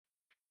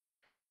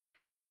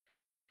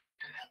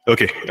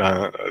Okay,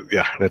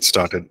 yeah, let's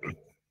start it.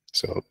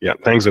 So, yeah,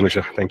 thanks,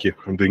 Anusha. Thank you.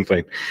 I'm doing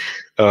fine.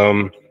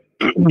 Um,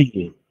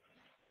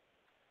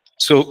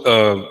 so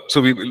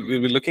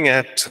we're looking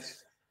at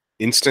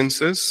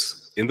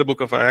instances in the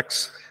book of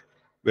Acts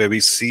where we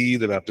see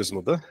the baptism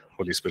of the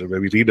Holy Spirit,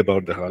 where we read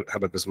about the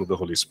baptism of the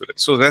Holy Spirit.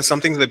 So there's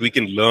something that we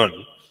can learn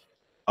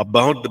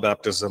about the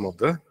baptism of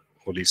the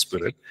Holy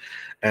Spirit,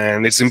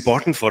 and it's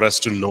important for us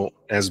to know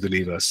as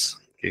believers.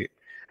 Okay,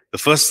 the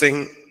first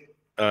thing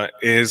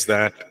is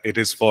that it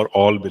is for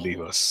all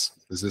believers.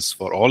 This is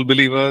for all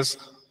believers,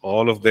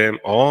 all of them,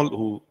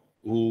 all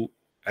who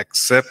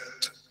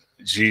accept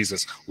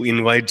Jesus, who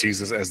invite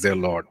Jesus as their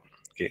Lord.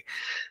 Okay,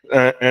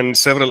 and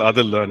several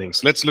other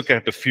learnings. Let's look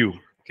at a few.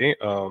 Okay.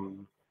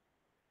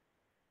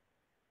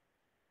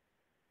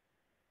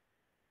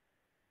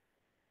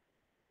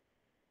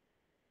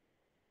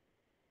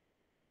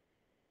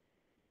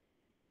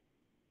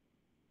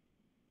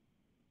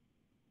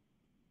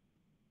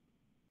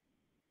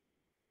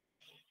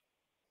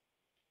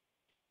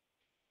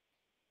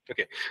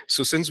 Okay,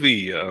 so since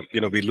we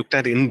looked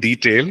at in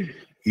detail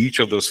each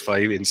of those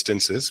 5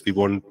 instances, we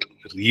won't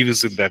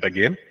revisit that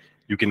again.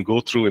 You can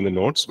go through in the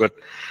notes, but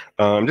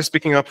I'm just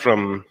picking up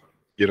from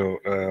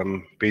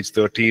page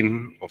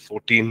 13 or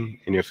 14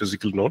 in your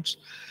physical notes,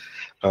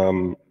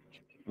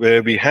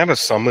 where we have a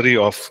summary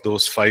of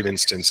those 5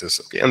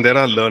 instances. Okay, and there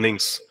are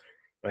learnings,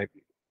 right?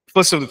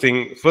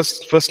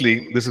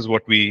 Firstly, this is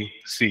what we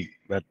see,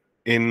 that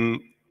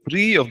in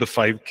 3 of the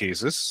 5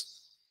 cases,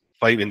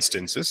 5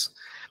 instances,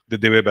 that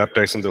they were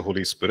baptized in the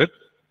Holy Spirit.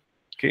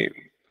 Okay,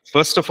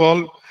 first of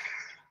all,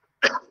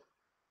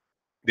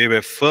 they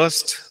were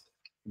first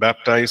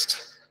baptized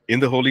in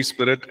the Holy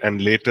Spirit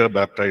and later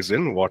baptized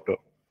in water.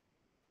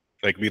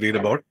 Like we read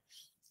about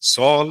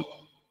Saul,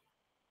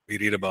 we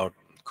read about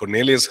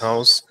Cornelius'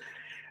 house,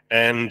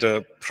 and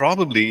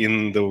probably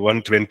in the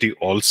 120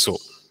 also.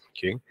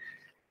 Okay,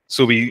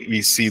 so we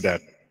see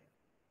that.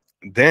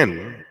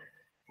 Then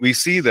we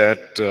see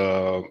that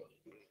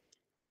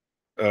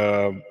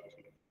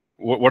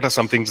what are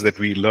some things that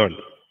we learn?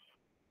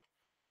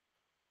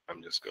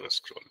 I'm just going to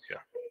scroll here.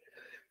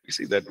 We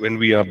see that when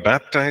we are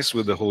baptized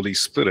with the Holy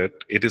Spirit,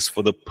 it is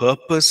for the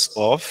purpose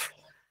of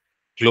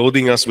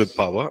clothing us with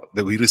power,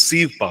 that we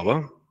receive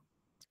power,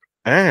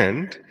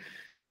 and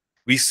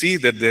we see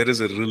that there is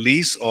a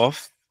release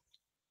of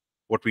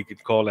what we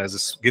could call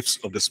as gifts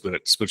of the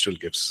Spirit, spiritual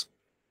gifts.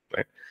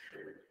 Right?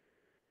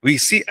 We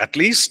see at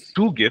least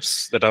 2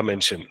 gifts that are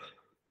mentioned.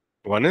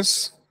 One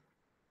is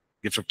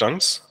gift of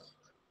tongues,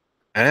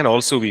 and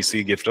also we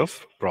see gift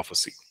of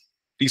prophecy.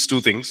 These 2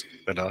 things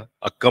that are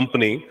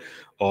accompanying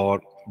or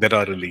that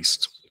are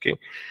released. Okay.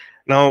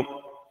 Now,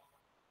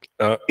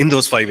 in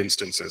those 5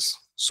 instances,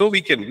 so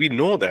we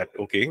know that,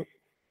 okay,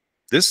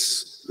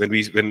 this when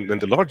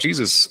the Lord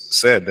Jesus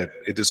said that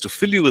it is to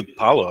fill you with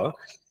power,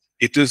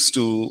 it is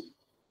to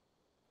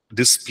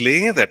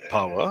display that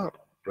power,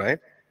 right,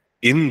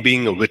 in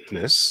being a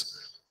witness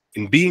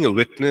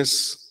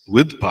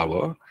with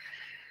power,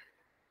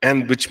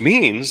 and which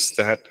means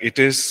that it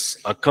is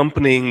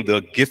accompanying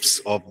the gifts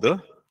of the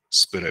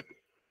Spirit,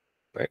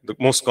 right? The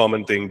most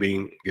common thing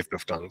being gift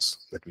of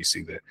tongues that we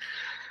see there.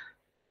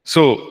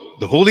 So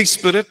the Holy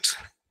Spirit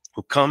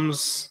who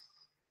comes,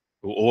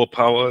 who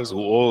overpowers,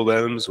 who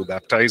overwhelms, who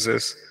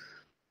baptizes,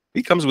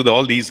 he comes with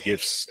all these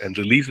gifts and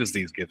releases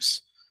these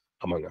gifts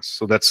among us.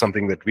 So that's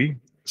something that we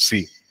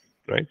see,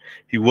 right?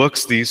 He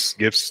works these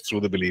gifts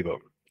through the believer.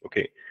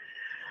 Okay.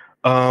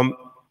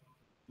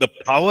 The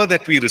power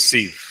that we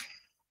receive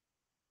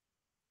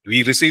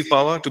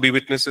power to be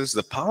witnesses.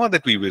 The power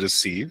that we will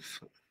receive,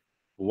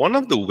 one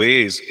of the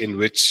ways in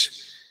which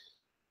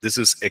this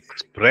is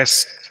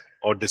expressed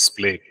or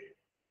displayed.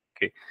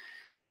 Okay.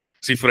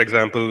 See, for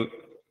example,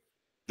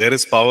 there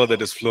is power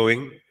that is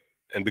flowing,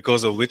 and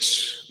because of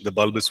which the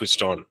bulb is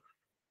switched on,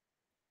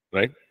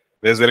 right?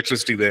 There's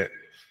electricity there.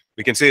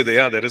 We can say,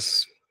 yeah, there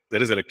is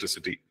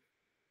electricity.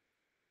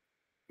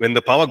 When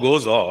the power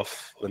goes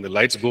off, when the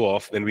lights go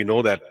off, then we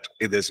know that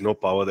there's no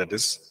power.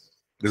 There's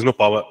no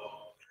power.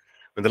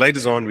 When the light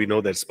is on, we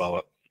know there's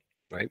power,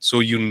 right? So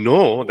you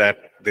know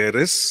that there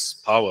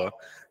is power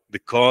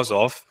because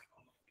of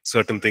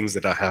certain things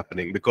that are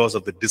happening, because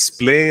of the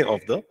display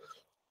of the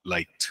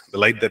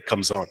light that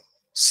comes on.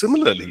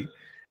 Similarly,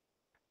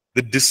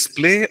 the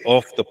display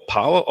of the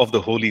power of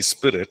the Holy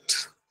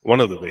Spirit, one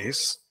of the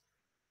ways,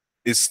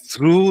 is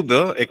through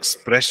the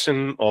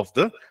expression of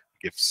the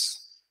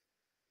gifts,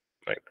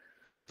 right?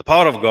 The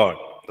power of God,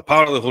 the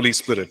power of the Holy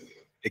Spirit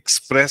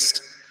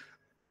expressed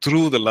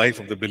through the life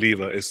of the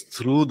believer is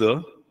through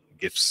the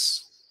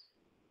gifts.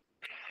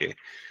 Okay.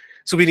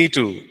 So we need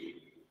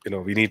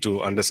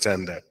to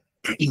understand that.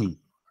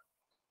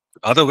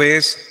 Other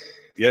ways,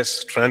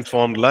 yes,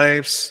 transformed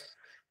lives,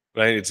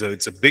 right?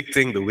 It's a big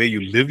thing. The way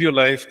you live your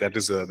life, that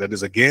is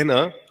again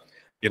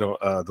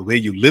the way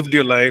you lived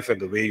your life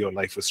and the way your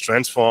life was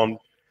transformed.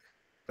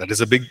 That is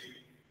a big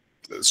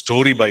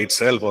story by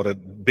itself, or a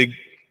big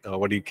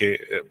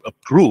a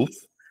proof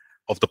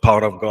of the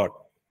power of God,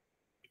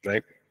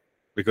 right?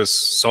 Because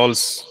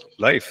Saul's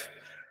life,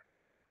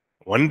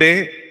 One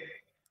day,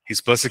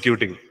 he's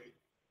persecuting,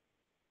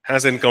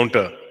 has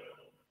encounter,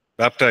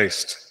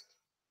 baptized,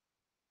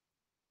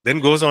 then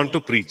goes on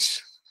to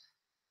preach,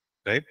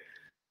 right?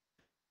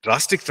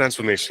 Drastic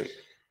transformation.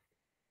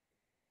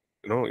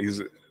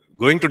 He's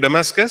going to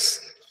Damascus,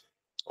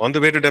 on the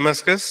way to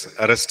Damascus,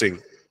 arresting.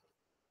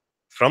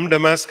 From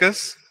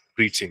Damascus,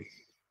 preaching.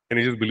 Can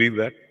you just believe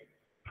that?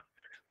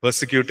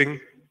 Persecuting,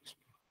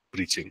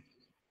 preaching,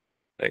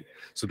 right?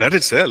 So that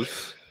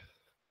itself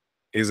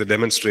is a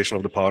demonstration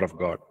of the power of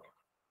God,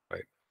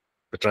 right?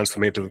 The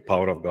transformative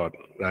power of God,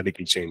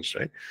 radical change,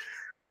 right?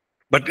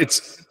 But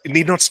it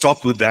need not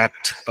stop with that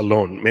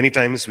alone. Many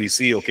times we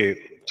see, okay,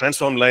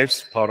 transformed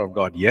lives, power of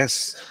God,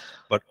 yes.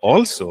 But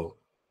also,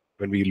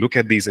 when we look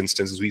at these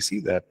instances, we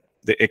see that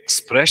the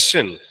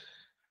expression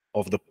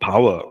of the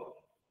power,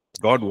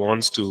 God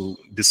wants to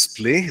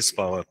display his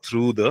power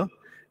through the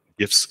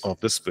gifts of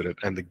the Spirit.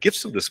 And the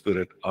gifts of the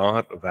Spirit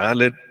are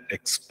valid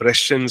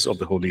expressions of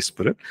the Holy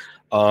Spirit,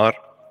 are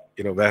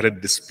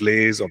valid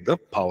displays of the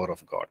power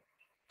of God.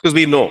 Because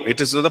we know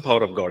it is the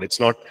power of God. It's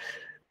not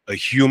a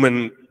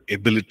human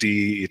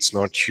ability, it's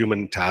not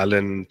human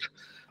talent.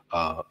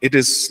 It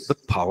is the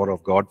power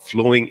of God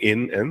flowing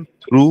in and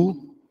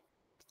through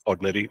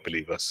ordinary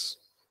believers,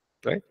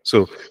 right?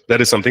 So that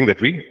is something that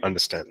we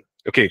understand.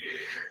 Okay,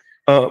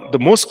 the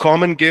most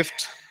common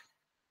gift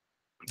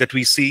that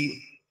we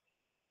see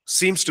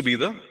seems to be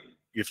the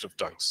gift of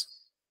tongues,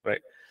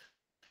 right?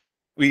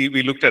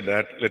 We looked at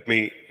that. Let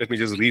me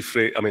just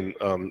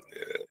rephrase.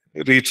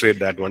 Reiterate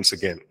that once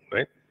again,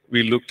 right?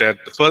 We looked at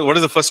what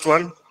is the first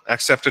one?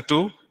 Acts chapter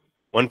 2,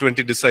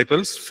 120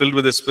 disciples filled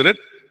with the Spirit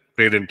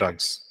prayed in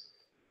tongues.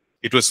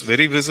 It was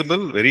very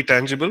visible, very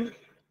tangible.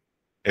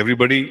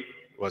 Everybody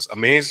was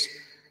amazed,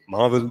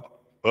 marveled,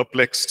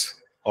 perplexed.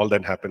 All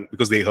that happened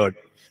because they heard.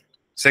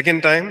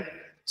 Second time,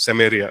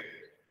 Samaria.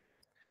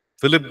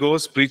 Philip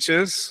goes,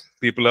 preaches,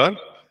 people are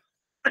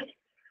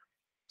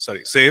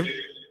saved.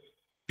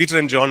 Peter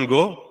and John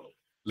go,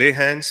 lay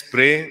hands,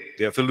 pray,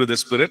 they are filled with the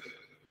Spirit.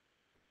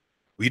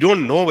 We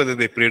don't know whether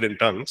they prayed in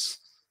tongues,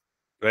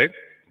 right?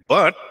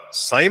 But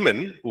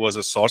Simon, who was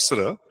a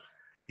sorcerer,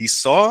 he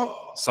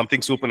saw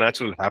something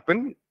supernatural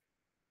happen.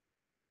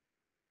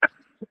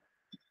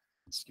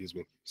 Excuse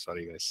me.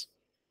 Sorry, guys.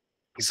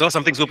 He saw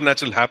something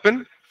supernatural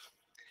happen.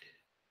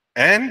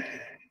 And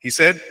he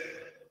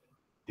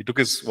took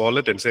his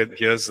wallet and said,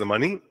 here's the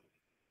money.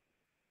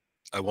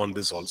 I want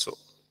this also.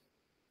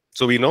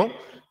 So we know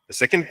the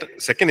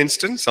second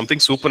instance, something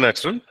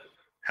supernatural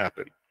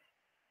happened.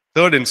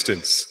 Third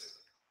instance,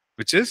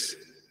 which is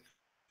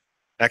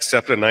Acts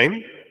chapter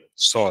 9,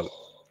 Saul,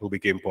 who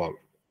became Paul,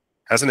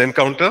 has an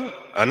encounter.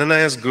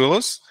 Ananias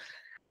goes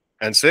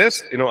and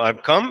says,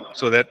 I've come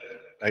so that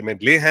I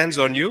might lay hands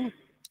on you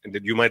and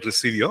that you might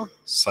receive your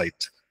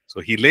sight. So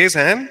he lays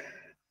hand,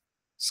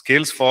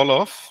 scales fall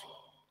off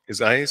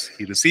his eyes,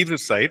 he receives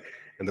his sight,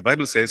 and the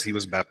Bible says he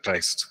was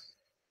baptized,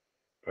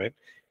 right?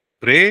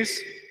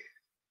 Prays,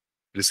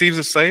 receives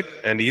his sight,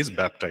 and he is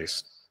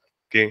baptized,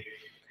 okay?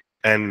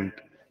 And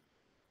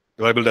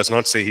the Bible does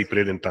not say he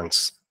prayed in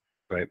tongues,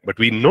 right? But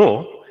we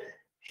know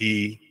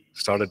he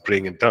started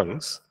praying in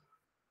tongues,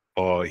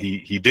 or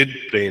he did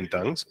pray in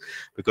tongues,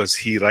 because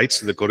he writes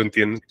to the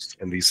Corinthians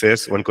and he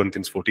says, 1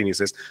 Corinthians 14, he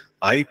says,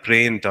 I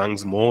pray in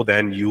tongues more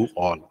than you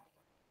all.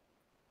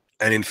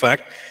 And in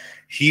fact,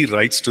 he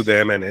writes to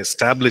them and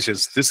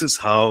establishes this is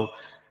how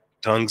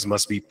tongues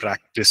must be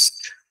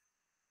practiced.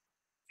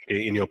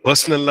 In your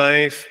personal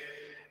life,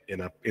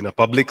 in a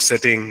public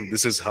setting,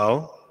 this is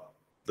how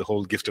the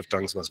whole gift of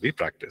tongues must be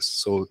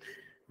practiced. So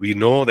we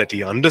know that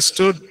he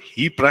understood,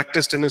 he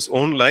practiced in his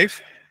own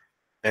life,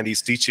 and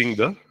he's teaching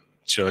the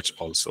church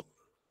also.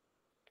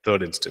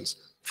 Third instance.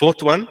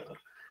 Fourth one,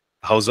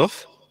 house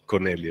of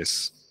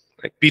Cornelius.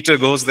 Right? Peter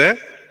goes there,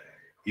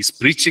 he's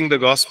preaching the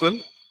gospel.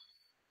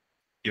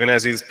 Even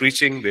as he's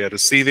preaching, they are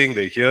receiving,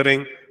 they're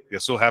hearing, they're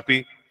so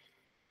happy.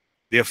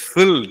 They are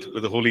filled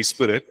with the Holy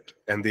Spirit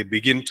and they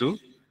begin to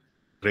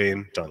pray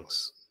in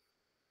tongues.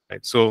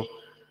 Right? So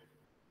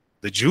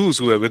the Jews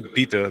who are with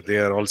Peter, they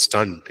are all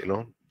stunned,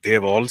 They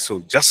have also,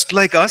 just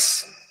like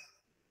us,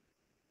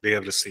 they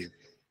have received.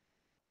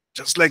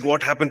 Just like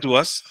what happened to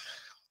us,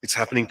 it's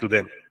happening to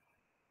them.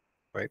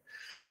 Right?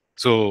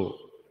 So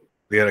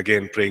they are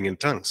again praying in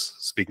tongues,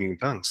 speaking in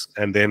tongues.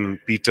 And then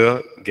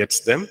Peter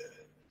gets them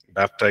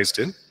baptized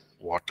in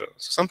water.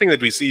 So something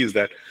that we see is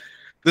that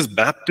this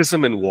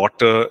baptism in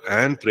water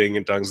and praying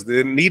in tongues,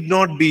 there need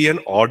not be an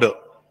order.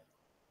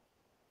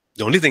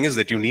 The only thing is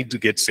that you need to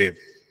get saved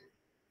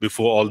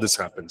before all this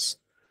happens,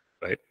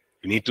 right?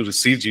 You need to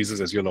receive Jesus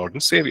as your Lord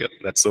and Savior.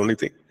 That's the only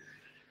thing.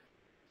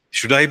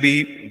 Should I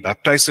be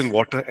baptized in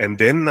water and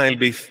then I'll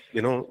be,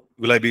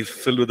 will I be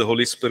filled with the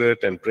Holy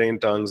Spirit and pray in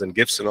tongues and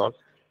gifts and all?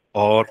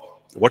 Or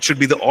what should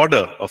be the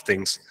order of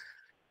things?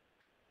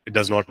 It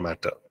does not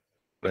matter,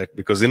 right?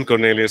 Because in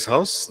Cornelius'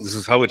 house, this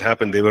is how it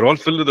happened. They were all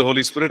filled with the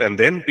Holy Spirit, and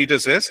then Peter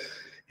says,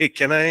 hey,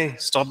 can I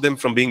stop them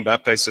from being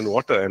baptized in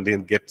water? And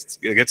then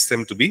gets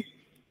them to be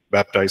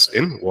baptized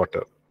in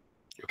water.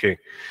 Okay.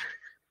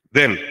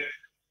 Then,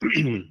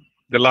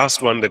 the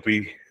last one that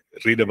we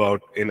read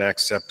about in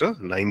Acts chapter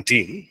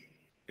 19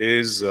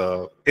 is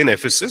in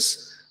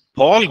Ephesus.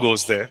 Paul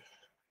goes there.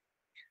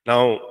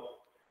 Now,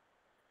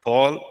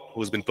 Paul,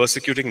 who's been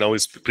persecuting, now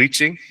is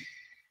preaching,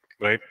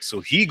 right? So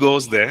he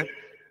goes there,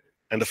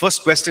 and the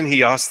first question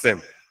he asks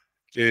them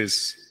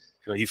is,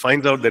 he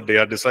finds out that they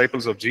are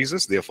disciples of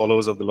Jesus, they are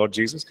followers of the Lord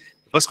Jesus.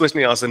 The first question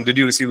he asks them, did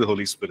you receive the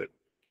Holy Spirit?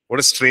 What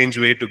a strange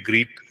way to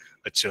greet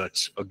a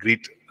church or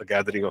greet a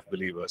gathering of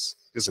believers.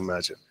 Just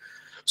imagine.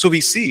 So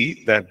we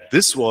see that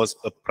this was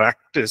a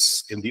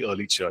practice in the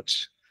early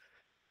church.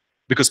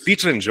 Because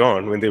Peter and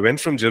John, when they went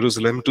from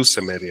Jerusalem to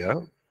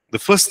Samaria, the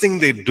first thing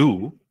they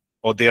do,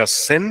 or they are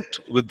sent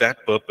with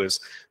that purpose,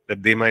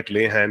 that they might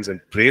lay hands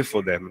and pray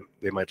for them,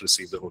 they might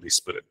receive the Holy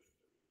Spirit.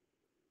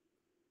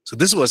 So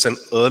this was an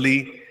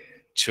early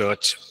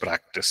church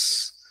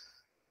practice,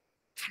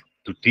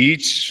 to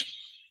teach,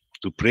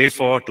 to pray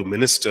for, to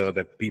minister,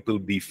 that people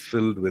be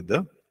filled with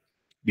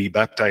be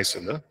baptized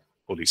in the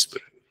Holy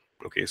Spirit.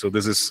 Okay, so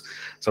this is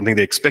something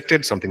they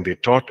expected, something they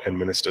taught and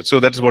ministered.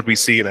 So that's what we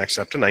see in Acts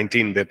chapter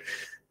 19, that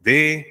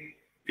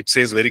it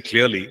says very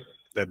clearly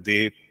that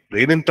they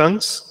prayed in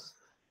tongues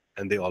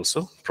and they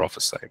also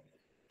prophesied.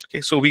 Okay,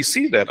 so we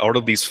see that out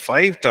of these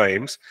 5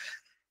 times,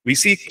 we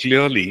see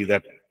clearly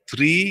that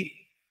 3,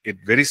 it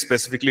very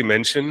specifically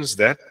mentions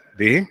that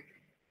they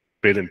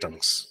prayed in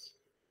tongues.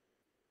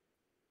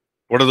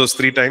 What are those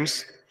 3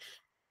 times?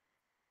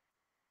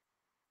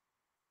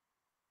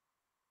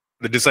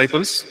 The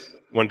disciples,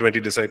 120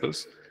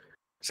 disciples.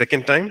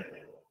 Second time?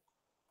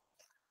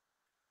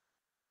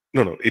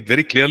 No, it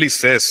very clearly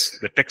says,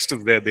 the text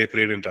is there, they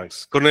prayed in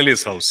tongues.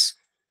 Cornelius' house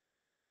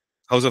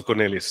of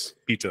Cornelius,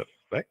 Peter,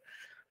 right?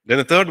 Then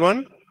the third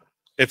one,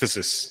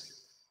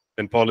 Ephesus.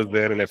 When Paul is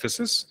there in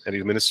Ephesus and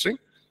he's ministering.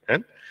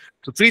 And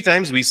so 3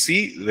 times we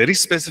see very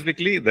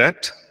specifically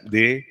that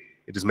it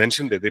is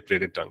mentioned that they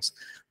prayed in tongues.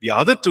 The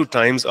other 2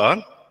 times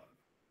are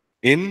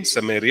in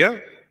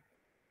Samaria,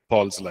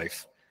 Paul's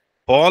life.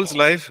 Paul's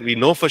life, we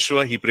know for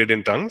sure he prayed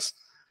in tongues,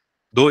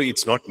 though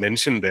it's not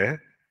mentioned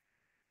there.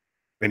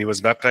 When he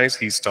was baptized,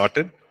 he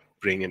started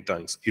praying in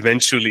tongues.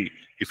 Eventually,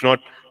 if not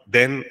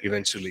then,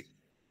 eventually.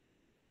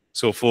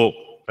 So 4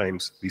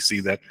 times we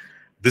see that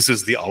this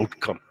is the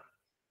outcome.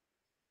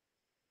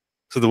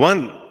 So the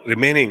one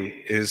remaining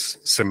is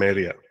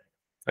Samaria.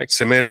 Right?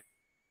 Samaria,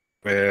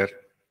 where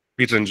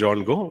Peter and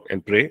John go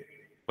and pray.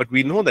 But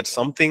we know that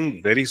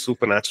something very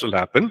supernatural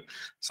happened,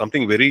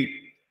 something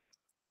very,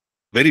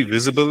 very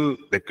visible.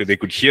 They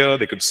could hear,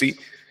 they could see.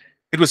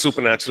 It was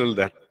supernatural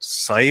that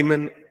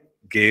Simon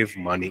gave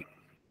money.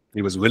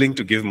 He was willing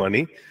to give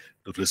money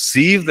to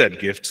receive that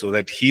gift so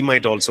that he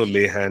might also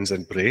lay hands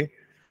and pray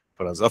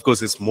for us. Of course,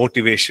 his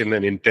motivation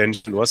and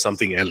intention was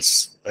something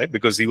else, right?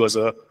 Because he was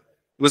a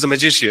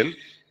magician.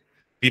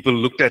 People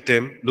looked at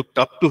him, looked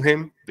up to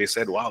him. They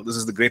said, wow, this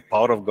is the great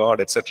power of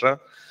God, etc.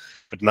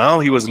 But now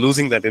he was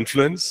losing that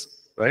influence,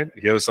 right?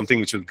 Here was something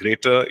which was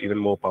greater, even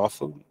more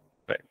powerful,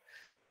 right?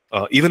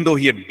 Even though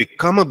he had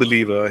become a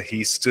believer,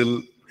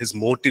 his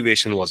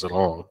motivation was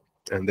wrong.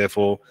 And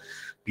therefore,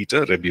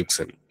 Peter rebukes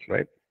him,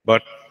 right?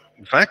 But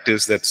the fact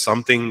is that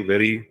something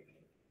very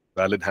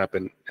valid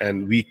happened,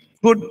 and we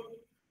could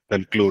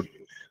conclude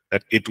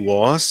that it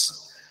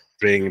was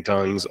praying in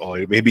tongues,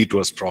 or maybe it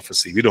was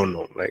prophecy. We don't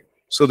know, right?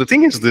 So the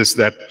thing is this,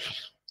 that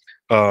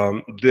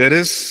there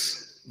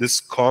is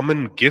this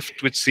common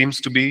gift which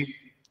seems to be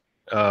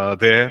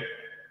there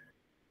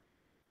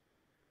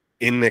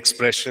in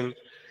expression,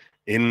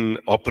 in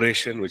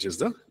operation, which is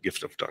the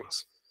gift of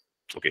tongues.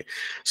 Okay,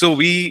 so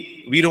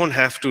we don't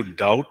have to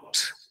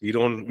doubt.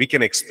 We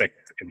can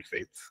expect in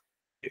faith.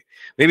 Okay.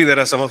 Maybe there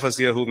are some of us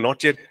here who've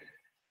not yet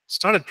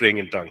started praying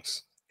in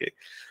tongues. Okay,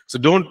 so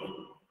don't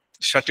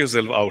shut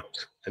yourself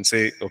out and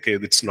say, okay,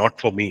 it's not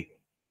for me.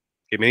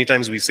 Okay, many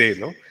times we say,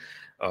 no,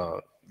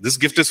 this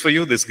gift is for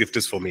you, this gift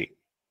is for me.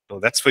 No,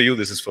 that's for you,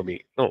 this is for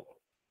me. No,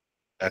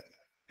 that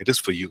it is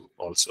for you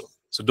also.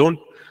 So don't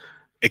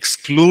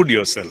exclude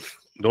yourself.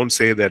 Don't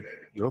say that,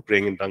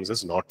 praying in tongues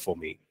is not for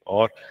me.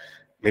 Or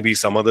maybe you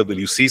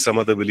see some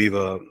other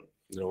believer,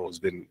 who's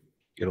been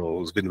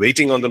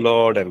waiting on the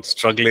Lord and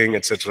struggling,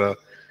 etc.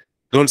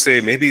 Don't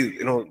say, maybe,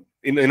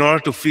 in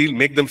order to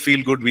make them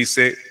feel good, we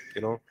say,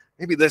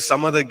 maybe there's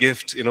some other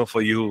gift,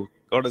 for you.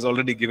 God has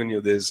already given you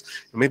this.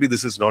 Maybe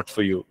this is not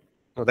for you.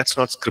 No, that's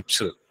not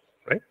scriptural,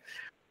 right?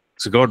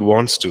 So God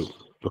wants to.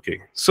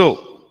 Okay,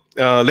 so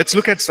let's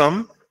look at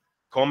some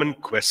common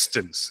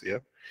questions. Yeah,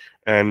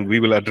 and we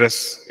will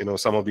address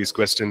some of these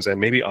questions, and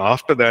maybe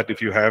after that,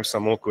 if you have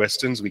some more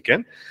questions, we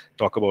can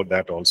talk about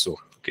that also.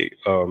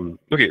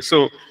 Okay.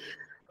 So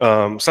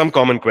some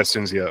common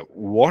questions here.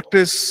 What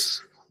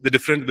is the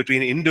difference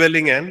between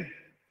indwelling and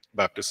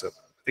baptism?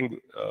 I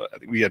think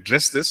we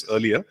addressed this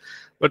earlier,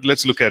 but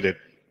let's look at it.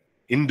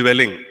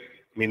 Indwelling,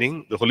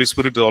 meaning the Holy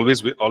Spirit is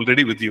always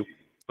already with you.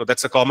 So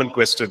that's a common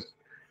question.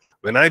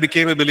 When I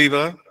became a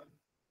believer,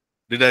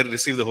 did I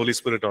receive the Holy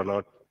Spirit or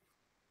not?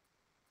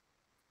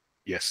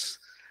 Yes.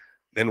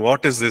 Then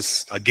what is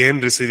this?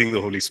 Again, receiving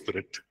the Holy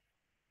Spirit.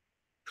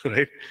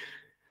 Right?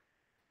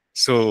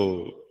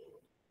 So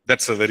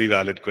That's a very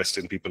valid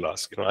question people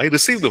ask. I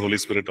received the Holy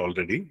Spirit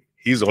already.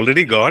 He's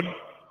already God,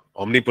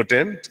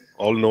 omnipotent,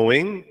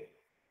 all-knowing,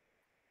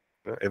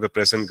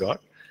 ever-present God.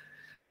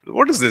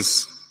 What is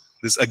this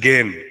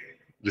again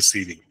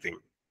receiving thing?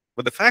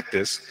 But the fact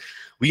is,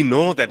 we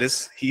know that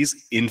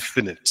he's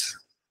infinite.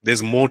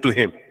 There's more to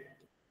him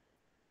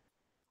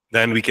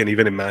than we can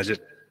even imagine,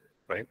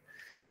 right?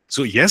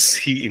 So yes,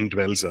 he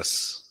indwells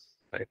us,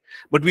 right?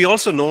 But we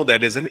also know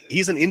that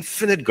he's an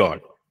infinite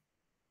God,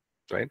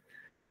 right?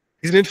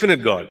 He's an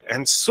infinite God.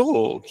 And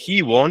so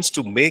he wants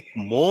to make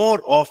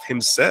more of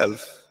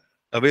himself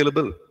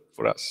available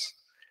for us.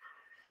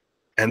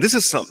 And this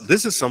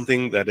is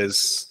something that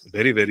is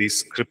very, very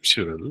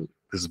scriptural,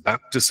 this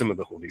baptism of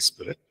the Holy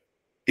Spirit.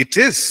 It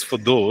is for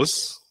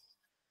those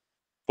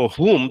for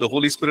whom the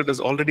Holy Spirit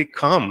has already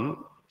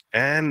come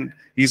and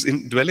he's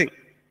indwelling.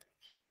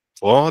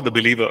 For the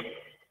believer,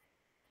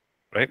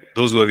 right?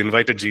 Those who have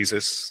invited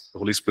Jesus, the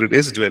Holy Spirit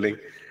is dwelling.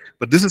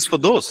 But this is for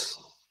those,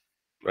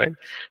 right?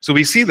 So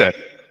we see that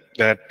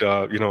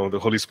the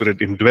Holy Spirit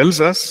indwells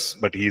us,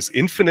 but he is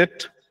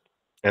infinite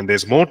and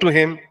there's more to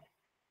him,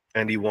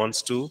 and he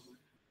wants to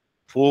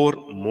pour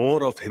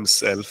more of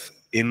himself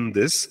in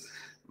this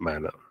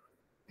manner.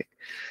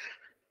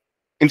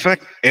 In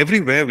fact,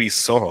 everywhere we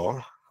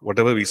saw,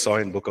 whatever we saw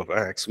in Book of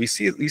Acts, we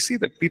see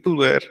that people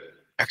were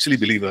actually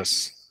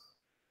believers.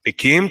 They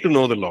came to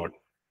know the Lord,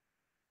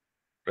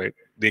 right?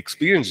 They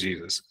experienced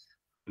Jesus.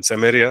 In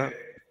Samaria,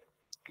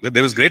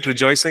 there was great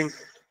rejoicing.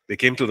 They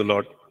came to the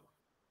Lord,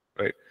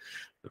 right?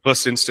 The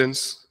first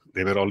instance,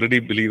 they were already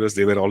believers.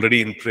 They were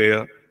already in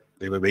prayer.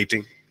 They were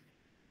waiting,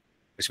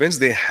 which means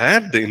they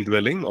had the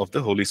indwelling of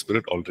the Holy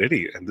Spirit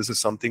already. And this is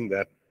something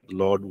that the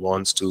Lord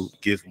wants to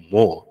give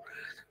more.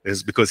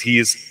 Is because he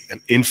is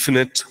an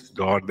infinite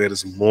God. There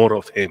is more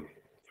of him.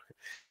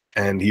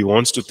 And he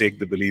wants to take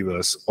the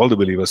believers, all the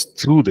believers,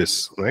 through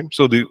this, right?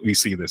 So we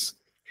see this.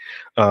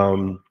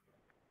 One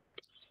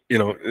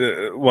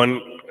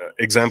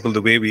example,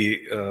 the way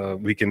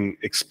we can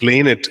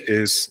explain it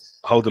is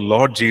how the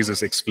Lord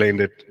Jesus explained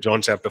it,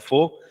 John chapter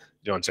 4,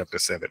 John chapter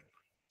 7.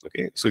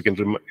 Okay, so you can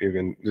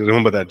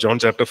remember that, John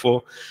chapter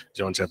 4,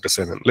 John chapter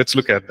 7. Let's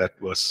look at that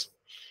verse.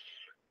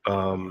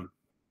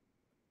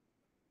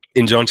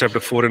 In John chapter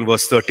 4 and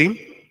verse 13,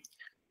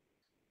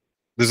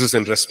 this is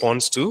in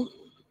response to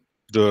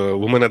the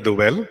woman at the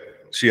well.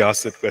 She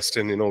asked that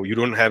question, you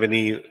don't have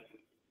any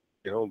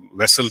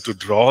vessel to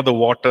draw the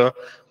water.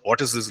 What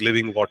is this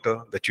living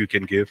water that you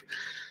can give?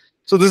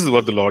 So this is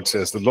what the Lord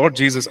says. The Lord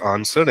Jesus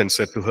answered and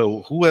said to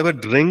her, whoever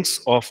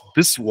drinks of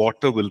this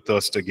water will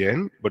thirst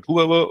again, but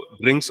whoever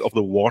drinks of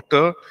the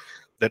water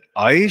that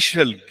I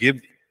shall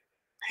give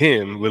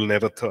him will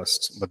never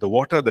thirst. But the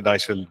water that I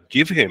shall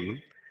give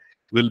him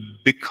will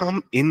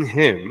become in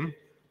him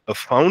a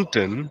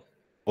fountain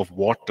of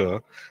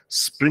water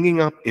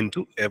springing up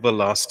into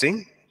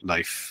everlasting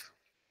life.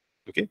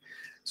 Okay?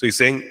 So he's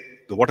saying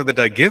the water that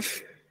I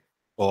give,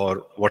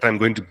 or what I'm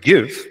going to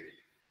give,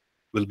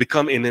 will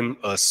become in him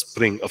a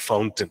spring, a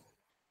fountain.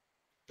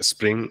 A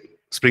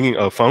springing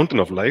a fountain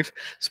of life,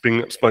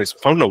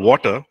 fountain of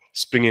water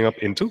springing up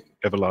into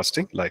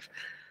everlasting life.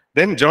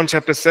 Then John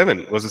chapter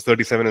 7, verses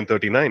 37 through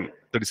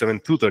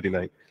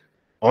 39.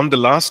 On the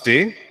last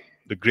day,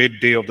 the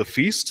great day of the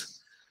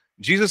feast,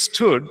 Jesus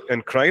stood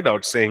and cried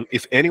out, saying,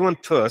 if anyone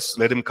thirsts,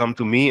 let him come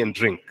to me and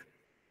drink.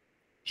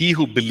 He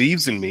who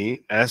believes in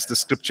me, as the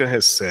scripture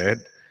has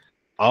said,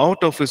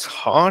 out of his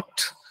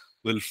heart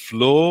will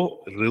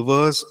flow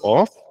rivers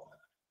of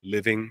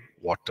living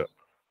water.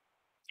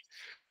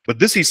 But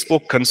this he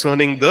spoke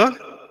concerning the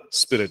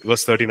Spirit.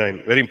 Verse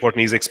 39, very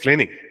important, he's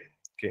explaining.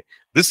 Okay,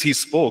 this he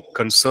spoke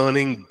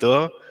concerning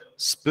the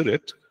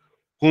Spirit,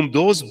 whom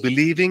those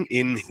believing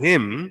in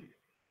him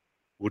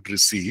would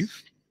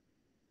receive.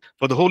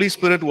 For the Holy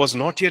Spirit was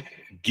not yet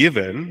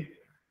given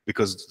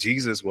because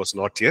Jesus was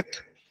not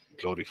yet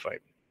glorified.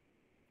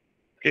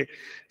 Okay,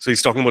 so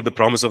he's talking about the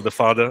promise of the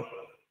Father,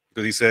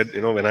 because he said,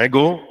 when I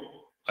go,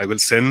 I will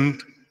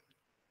send,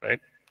 right?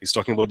 He's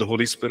talking about the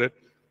Holy Spirit.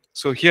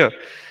 So here,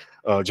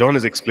 John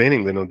is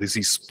explaining, this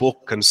he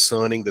spoke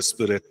concerning the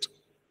Spirit,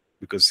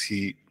 because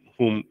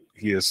whom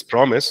he has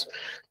promised,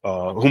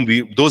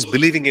 those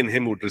believing in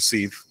him would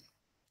receive,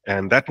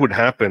 and that would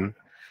happen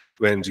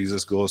when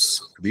Jesus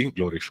goes to be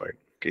glorified.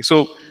 Okay,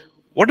 so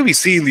what do we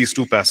see in these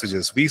two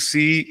passages? We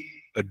see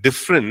a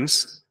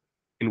difference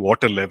in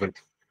water level.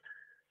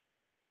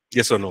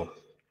 Yes or no?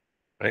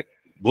 Right?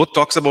 Both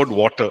talks about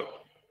water,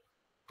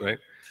 right?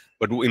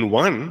 But in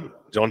one,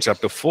 John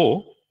chapter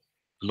 4,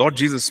 Lord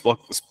Jesus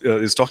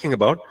is talking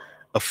about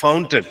a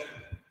fountain.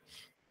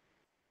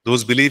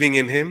 Those believing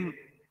in him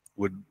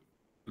would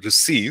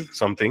receive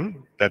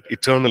something, that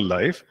eternal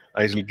life.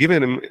 I shall give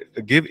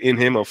in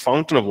him a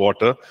fountain of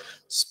water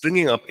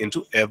springing up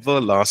into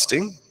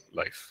everlasting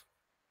life.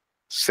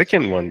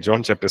 Second one,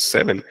 John chapter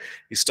 7,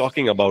 is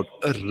talking about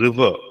a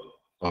river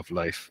of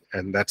life.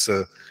 And that's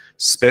a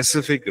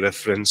specific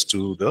reference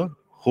to the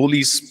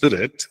Holy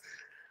Spirit,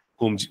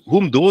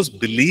 whom those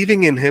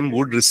believing in him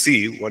would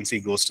receive once he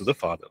goes to the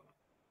Father.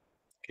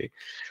 Okay,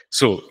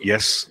 so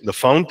yes, the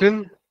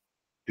fountain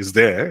is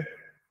there.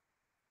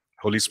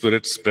 Holy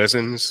Spirit's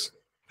presence,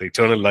 the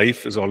eternal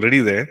life is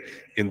already there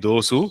in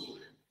those who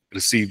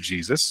receive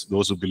Jesus,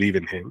 those who believe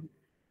in him.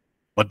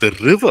 But the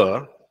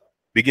river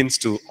begins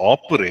to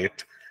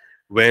operate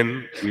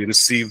when we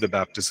receive the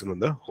baptism in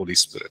the Holy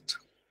Spirit.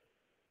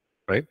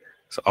 Right?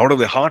 So out of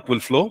the heart will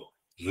flow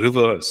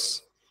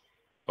rivers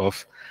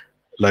of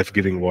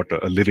life-giving water,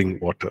 a living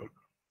water.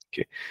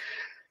 Okay.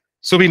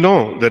 So we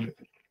know that,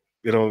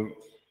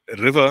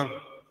 a river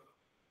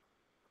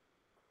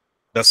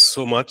does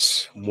so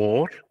much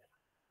more,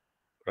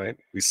 right?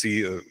 We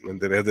see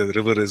where the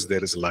river is,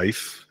 there is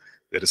life,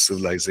 there is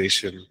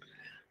civilization,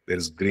 there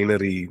is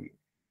greenery.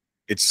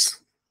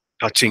 It's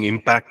touching,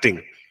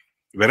 impacting.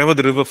 Wherever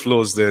the river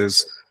flows, there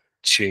is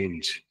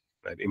change,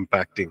 right?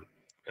 Impacting,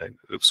 right?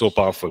 It's so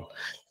powerful.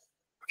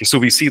 Okay, so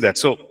we see that.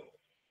 So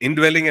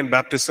indwelling and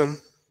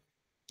baptism,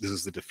 this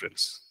is the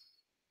difference.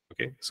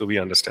 Okay, so we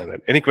understand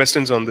that. Any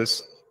questions on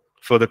this?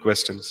 Further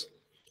questions?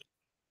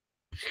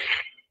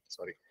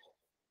 Sorry.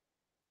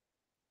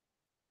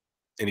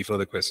 Any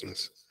further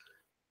questions?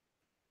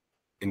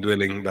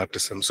 Indwelling,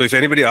 baptism. So if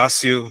anybody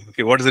asks you,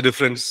 okay, what is the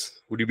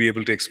difference? Would you be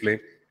able to explain?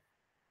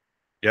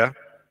 Yeah?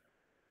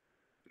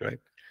 Right?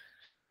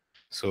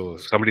 So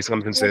somebody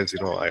comes and says,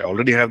 I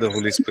already have the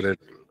Holy Spirit.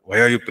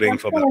 Why are you praying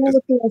for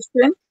baptism?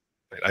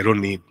 Right? I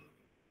don't need.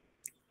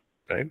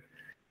 Right?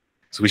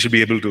 So we should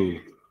be able to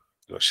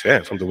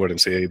share from the word and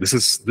say, hey, this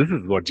is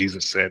what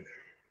Jesus said.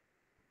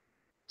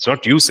 It's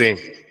not you saying.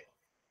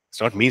 It's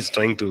not me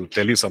trying to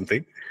tell you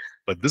something.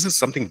 But this is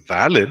something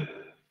valid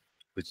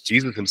which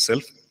Jesus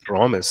himself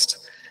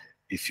promised.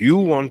 If you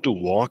want to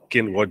walk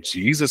in what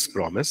Jesus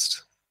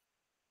promised,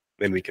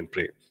 then we can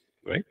pray,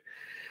 right?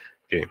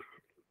 Okay.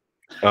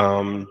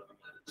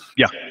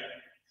 Yeah.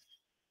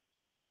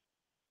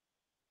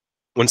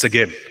 Once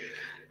again,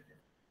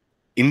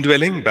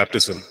 indwelling,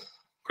 baptism,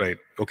 right?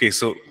 Okay,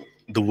 so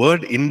the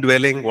word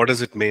indwelling, what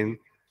does it mean?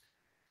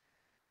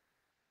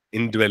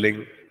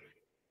 Indwelling,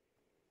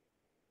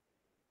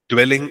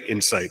 dwelling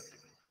inside,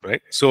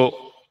 right?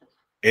 So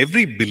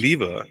every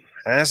believer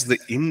has the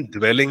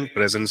indwelling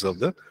presence of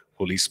the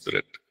Holy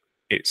Spirit.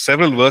 Okay,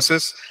 several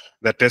verses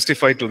that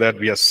testify to that.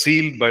 We are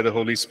sealed by the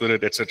Holy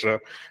Spirit, etc.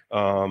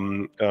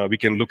 We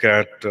can look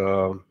at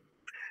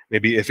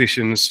maybe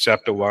Ephesians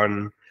chapter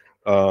 1,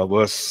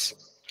 verse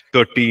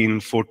 13,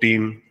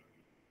 14.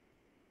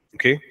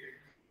 Okay?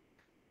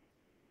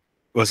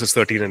 Verses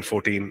 13 and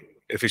 14,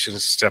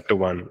 Ephesians chapter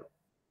 1.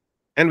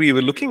 And we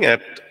were looking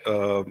at,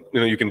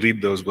 you can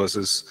read those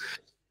verses.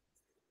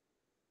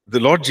 The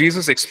Lord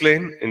Jesus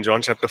explained in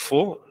John chapter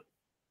 4,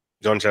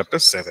 John chapter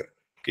 7.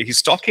 Okay,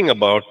 he's talking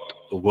about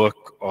the work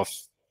of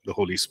the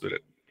Holy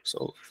Spirit.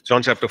 So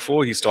John chapter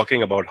 4, he's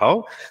talking about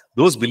how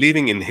those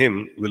believing in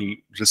him will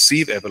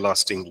receive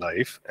everlasting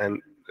life.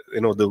 And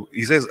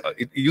he says,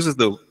 it uses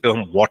the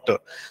term water.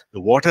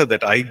 The water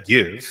that I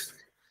give,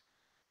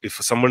 if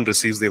someone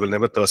receives, they will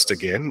never thirst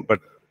again. But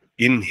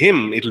in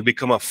him, it will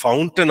become a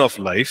fountain of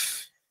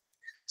life,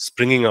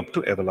 springing up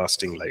to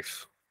everlasting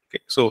life.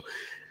 Okay, so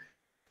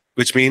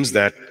which means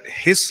that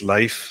his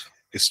life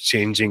is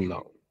changing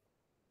now.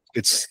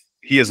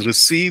 He has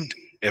received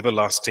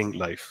everlasting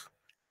life,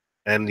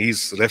 and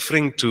he's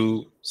referring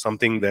to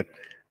something that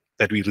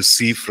we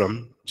receive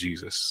from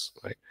Jesus.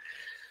 Right?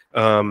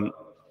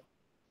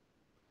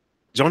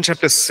 John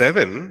chapter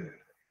 7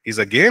 is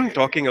again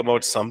talking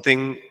about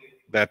something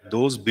that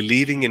those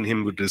believing in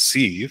him would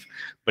receive,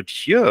 but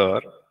here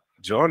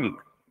John,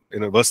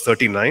 verse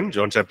 39,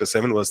 John chapter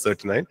 7, verse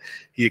 39,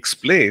 he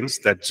explains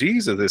that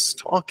Jesus is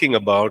talking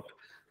about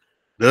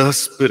the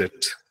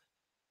Spirit.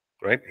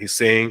 Right? He's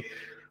saying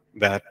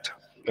that,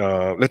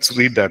 let's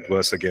read that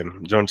verse again.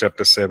 John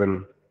chapter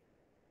 7.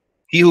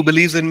 He who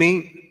believes in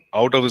me,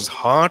 out of his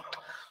heart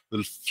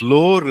will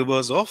flow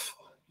rivers of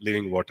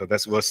living water.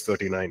 That's verse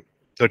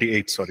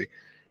 38, sorry.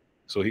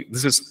 So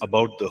this is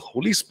about the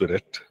Holy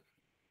Spirit,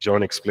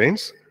 John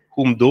explains,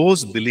 whom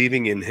those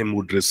believing in him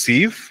would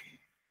receive,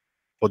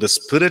 for the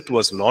Spirit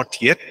was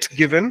not yet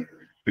given,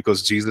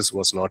 because Jesus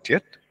was not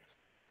yet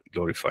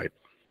glorified.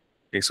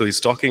 Okay, so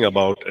he's talking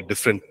about a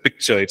different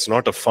picture. It's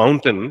not a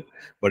fountain,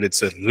 but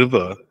it's a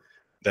river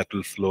that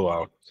will flow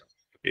out.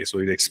 Okay, so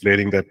he's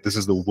explaining that this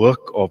is the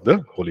work of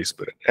the Holy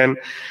Spirit. And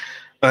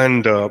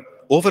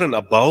over and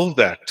above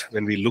that,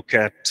 when we look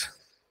at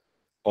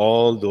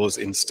all those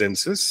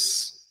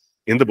instances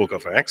in the book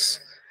of Acts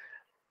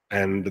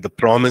and the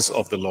promise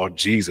of the Lord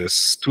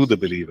Jesus to the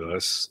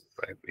believers,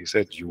 right? He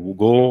said, you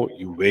go,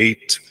 you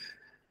wait,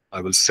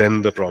 I will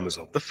send the promise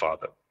of the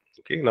Father.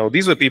 Okay, now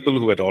these were people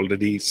who had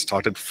already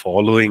started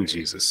following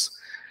Jesus.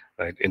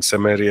 Right? In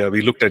Samaria,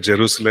 we looked at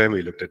Jerusalem,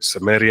 we looked at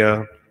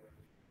Samaria,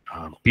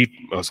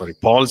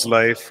 Paul's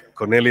life,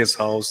 Cornelius'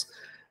 house,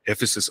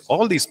 Ephesus.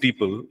 All these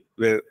people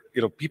were,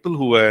 people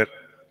who had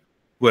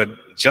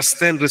just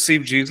then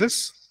received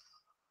Jesus,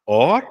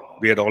 or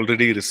we had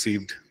already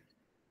received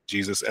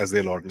Jesus as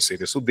their Lord and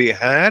Savior. So they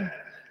had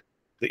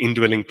the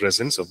indwelling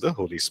presence of the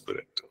Holy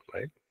Spirit,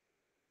 right?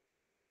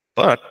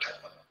 But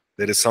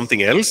there is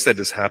something else that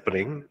is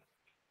happening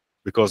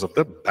because of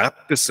the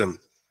baptism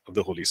of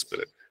the Holy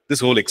Spirit. This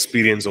whole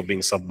experience of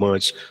being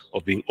submerged,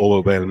 of being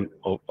overwhelmed,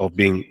 of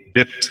being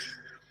dipped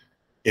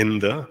in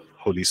the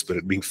Holy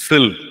Spirit, being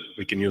filled,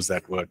 we can use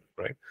that word,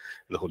 right?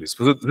 The Holy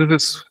Spirit. So this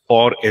is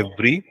for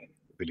every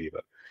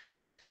believer.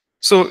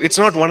 So it's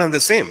not one and the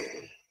same.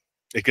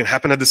 It can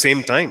happen at the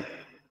same time,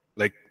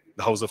 like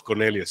the house of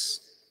Cornelius,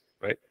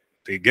 right?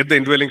 They get the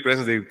indwelling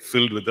presence, they're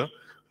filled with the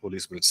Holy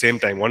Spirit. Same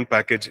time, one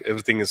package,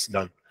 everything is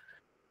done.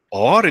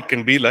 Or it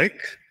can be like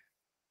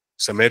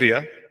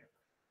Samaria.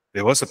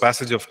 There was a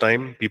passage of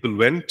time, people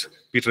went,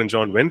 Peter and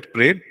John went,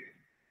 prayed,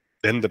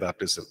 then the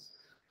baptism.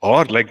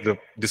 Or like the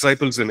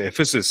disciples in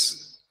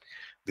Ephesus,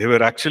 they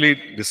were actually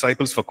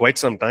disciples for quite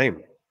some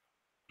time,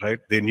 right?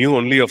 They knew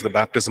only of the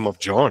baptism of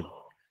John.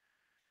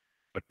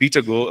 But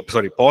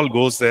Paul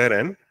goes there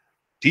and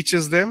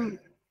teaches them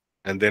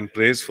and then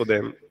prays for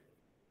them.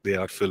 They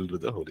are filled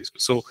with the Holy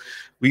Spirit. So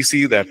we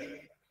see that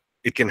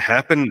it can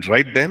happen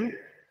right then,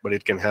 but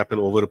it can happen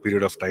over a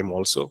period of time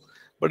also.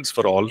 But it's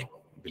for all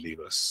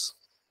believers,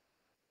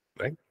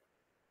 right?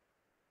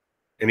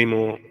 Any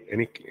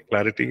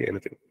clarity,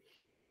 anything?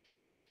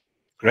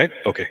 Right?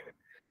 Okay.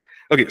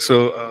 Okay,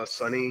 so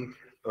Sunny,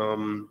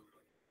 when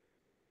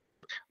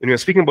you're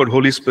speaking about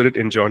Holy Spirit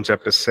in John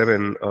chapter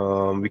 7,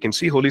 we can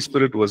see Holy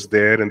Spirit was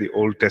there in the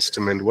Old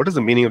Testament. What is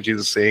the meaning of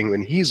Jesus saying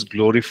when he's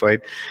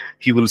glorified,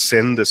 he will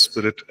send the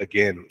Spirit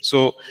again?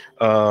 So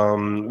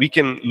we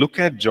can look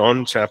at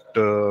John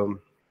chapter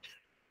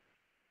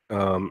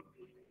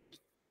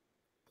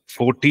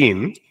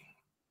 14,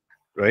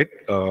 right?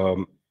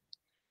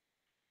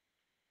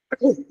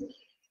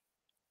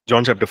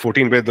 John chapter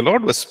 14, where the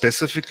Lord was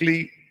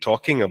specifically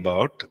talking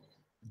about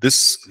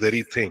this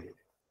very thing,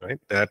 right?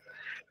 That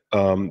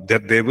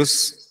there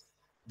was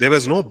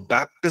no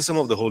baptism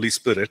of the Holy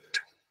Spirit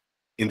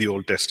in the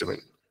Old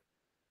Testament.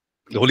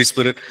 The Holy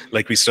Spirit,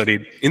 like we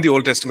studied in the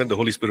Old Testament, the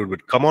Holy Spirit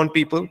would come on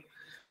people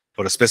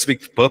for a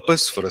specific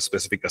purpose, for a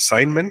specific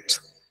assignment,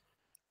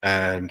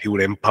 and he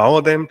would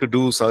empower them to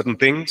do certain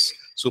things,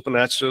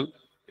 supernatural,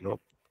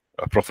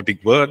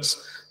 prophetic words,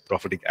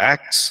 prophetic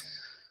acts,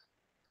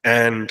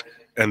 and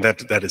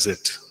that is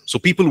it. So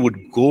people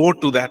would go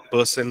to that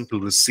person to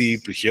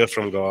receive, to hear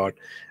from God,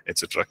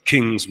 etc.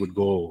 Kings would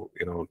go,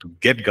 to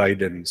get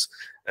guidance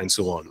and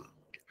so on,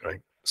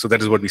 right? So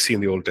that is what we see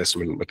in the Old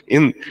Testament. But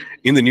in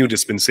the New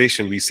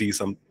Dispensation, we see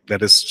some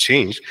that has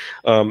changed.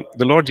 The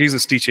Lord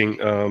Jesus teaching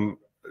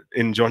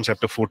in John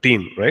chapter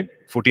 14, right?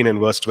 14 and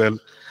verse 12,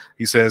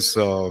 he says,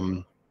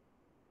 verse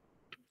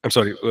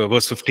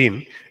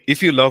 15,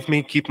 if you love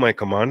me, keep my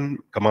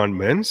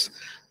commandments.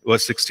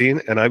 Verse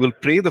 16, and I will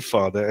pray the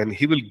Father, and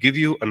he will give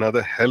you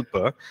another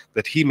helper,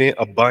 that he may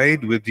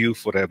abide with you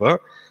forever,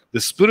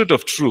 the Spirit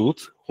of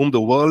truth, whom the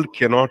world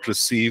cannot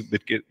receive,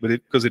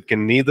 because it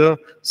can neither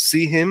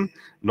see him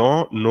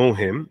nor know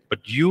him,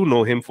 but you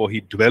know him, for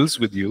he dwells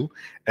with you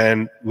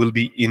and will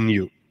be in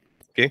you.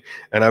 Okay,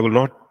 and I will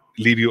not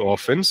leave you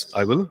orphans,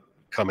 I will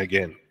come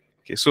again.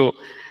 Okay, so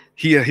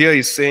here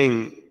he's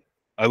saying,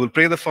 I will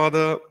pray the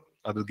Father,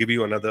 I will give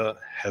you another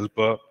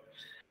helper,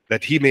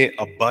 that he may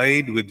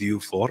abide with you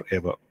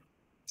forever.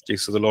 Okay,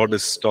 so the Lord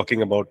is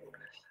talking about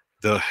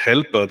the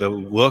helper, the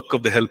work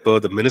of the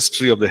helper, the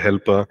ministry of the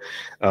helper,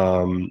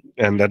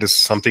 and that is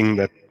something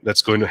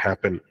that's going to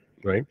happen,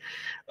 right?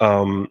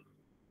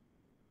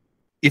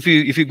 If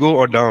you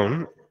go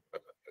down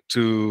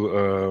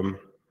to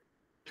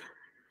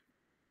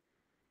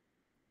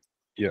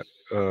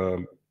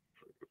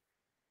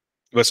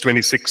verse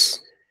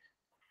 26,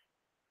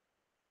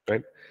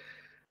 right?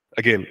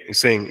 Again, he's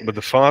saying, but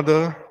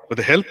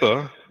the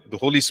helper, the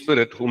Holy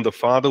Spirit, whom the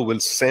Father will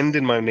send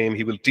in my name,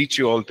 he will teach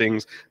you all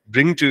things,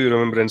 bring to your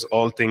remembrance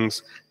all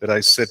things that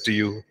I said to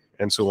you,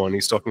 and so on.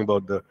 He's talking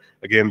about the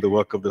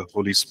work of the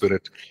Holy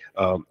Spirit,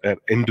 and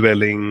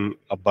indwelling,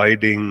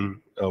 abiding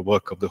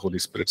work of the Holy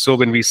Spirit. So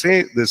when we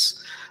say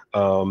this,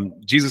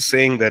 Jesus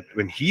saying that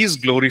when he is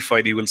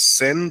glorified, he will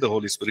send the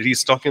Holy Spirit.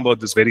 He's talking about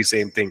this very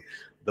same thing,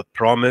 the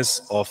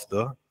promise of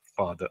the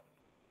Father,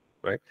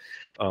 right?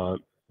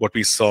 What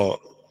we saw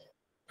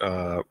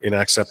in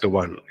Acts chapter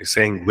 1. He's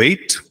saying,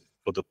 wait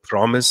for the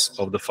promise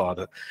of the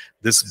Father,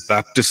 this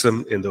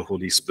baptism in the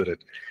Holy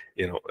Spirit.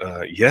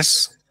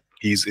 Yes,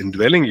 he's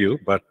indwelling you,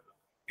 but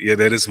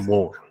there is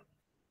more,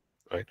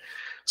 right?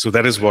 So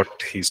that is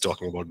what he's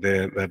talking about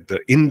there, that the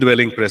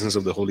indwelling presence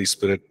of the Holy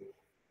Spirit,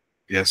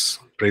 yes,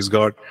 praise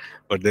God,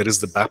 but there is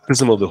the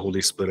baptism of the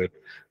Holy Spirit,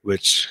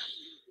 which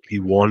he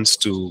wants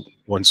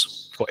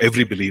for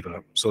every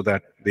believer, so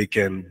that they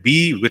can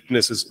be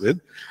witnesses with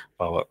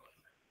power.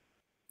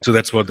 So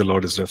that's what the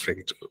Lord is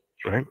referring to,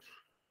 right?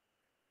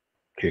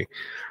 Okay.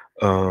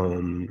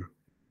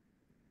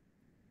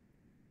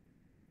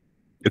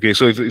 Okay,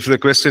 so if the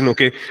question,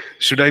 okay,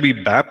 should I be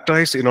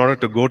baptized in order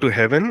to go to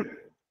heaven?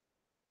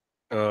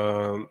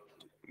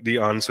 The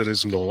answer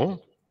is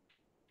no.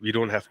 We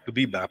don't have to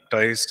be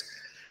baptized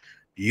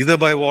either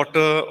by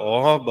water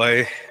or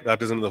by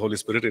baptism of the Holy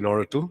Spirit in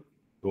order to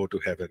go to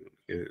heaven.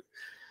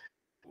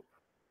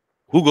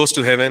 Who goes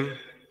to heaven?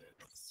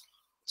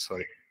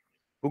 Sorry.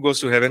 Who goes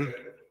to heaven?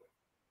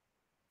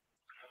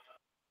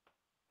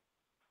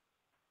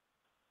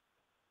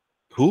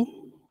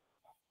 Who?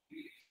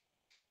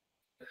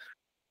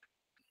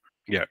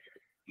 Yeah,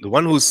 the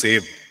one who's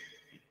saved,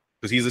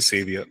 because he's a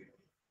savior,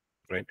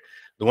 right?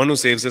 The one who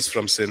saves us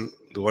from sin,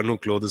 the one who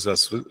clothes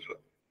us with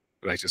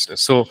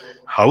righteousness. So,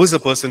 how is a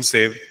person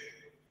saved?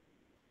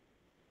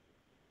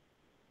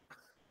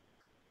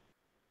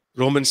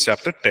 Romans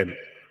chapter 10. Okay,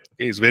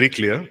 it's very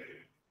clear.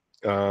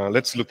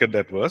 Let's look at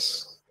that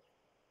verse.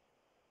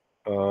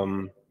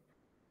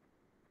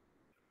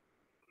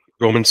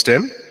 Romans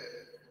 10,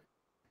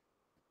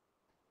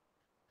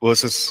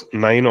 verses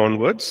 9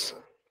 onwards.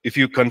 If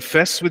you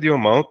confess with your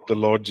mouth the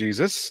Lord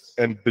Jesus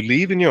and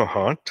believe in your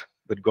heart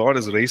that God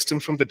has raised him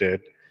from the dead,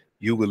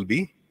 you will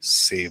be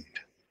saved.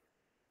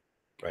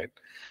 Right?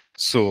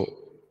 So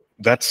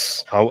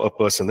that's how a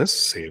person is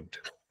saved.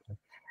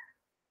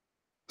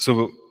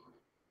 So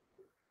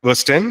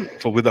verse 10,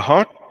 for with the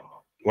heart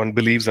one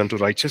believes unto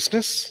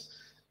righteousness,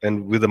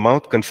 and with the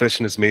mouth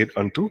confession is made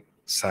unto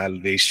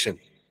salvation.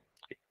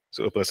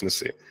 So a person is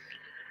saved.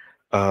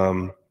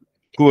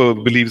 Whoever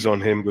believes on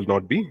him will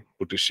not be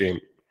put to shame.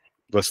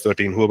 Verse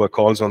 13, whoever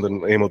calls on the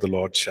name of the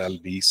Lord shall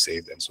be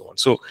saved, and so on.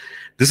 So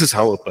this is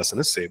how a person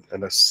is saved.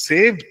 And a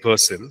saved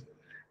person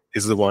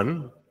is the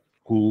one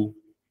who,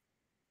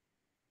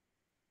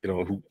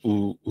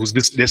 whose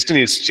this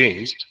destiny is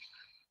changed.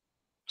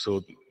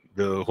 So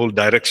the whole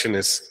direction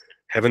is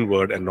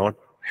heavenward and not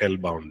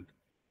hellbound.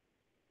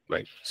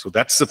 Right? So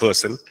that's the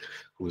person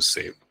who is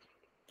saved.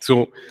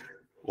 So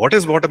what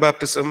is water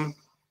baptism?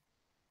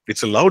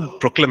 It's a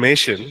loud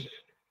proclamation,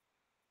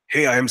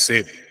 hey, I am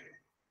saved.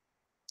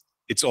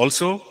 It's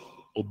also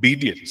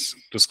obedience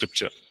to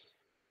Scripture,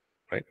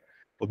 right?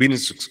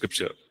 Obedience to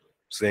Scripture,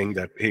 saying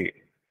that, hey,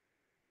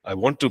 I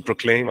want to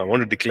proclaim, I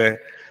want to declare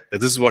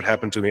that this is what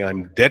happened to me.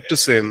 I'm dead to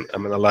sin,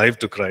 I'm alive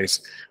to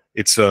Christ.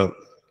 It's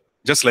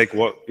just like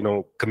what,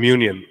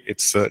 communion,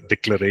 it's a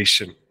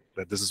declaration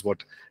that this is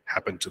what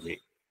happened to me.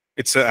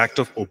 It's an act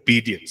of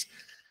obedience.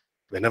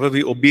 Whenever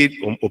we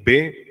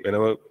obey,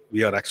 whenever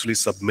we are actually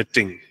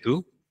submitting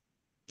to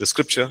the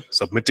Scripture,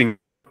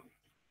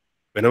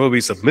 whenever we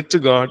submit to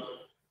God,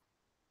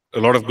 a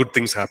lot of good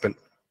things happen.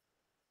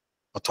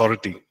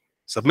 Authority.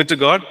 Submit to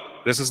God,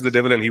 resist the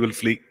devil and he will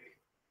flee.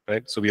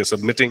 Right? So we are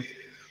submitting.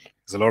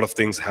 There's a lot of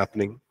things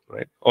happening,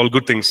 right? All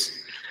good things.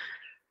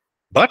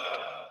 But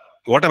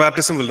water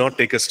baptism will not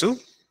take us to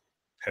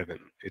heaven.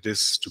 It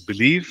is to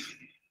believe,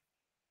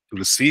 to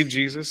receive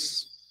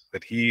Jesus,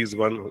 that he is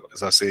one who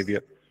is our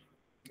Savior.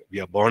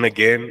 We are born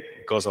again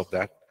because of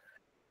that,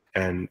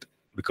 and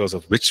because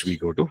of which we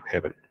go to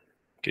heaven.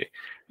 Okay.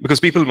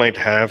 Because people might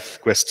have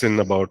question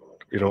about,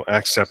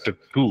 Acts chapter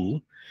 2.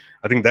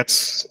 I think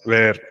that's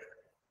where,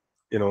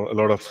 a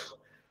lot of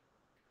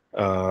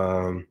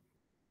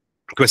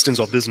questions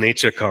of this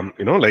nature come,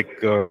 you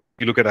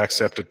look at Acts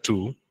chapter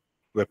 2,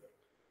 where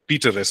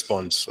Peter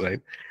responds, right,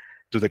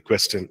 to the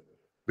question.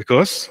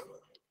 Because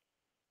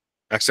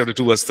Acts chapter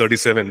 2, verse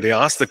 37, they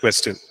ask the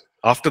question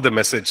after the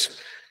message,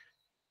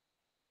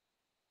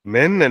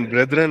 men and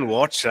brethren,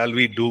 what shall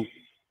we do?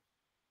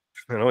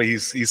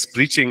 He's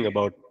preaching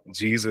about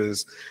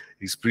Jesus.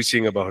 He's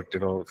preaching about,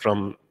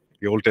 from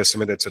the Old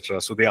Testament, etc.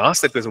 So they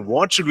ask that question,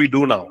 what should we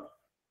do now?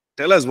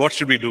 Tell us, what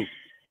should we do?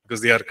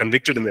 Because they are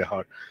convicted in their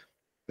heart.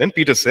 Then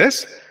Peter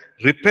says,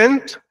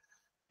 repent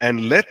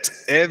and let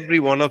every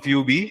one of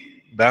you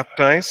be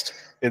baptized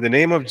in the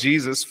name of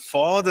Jesus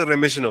for the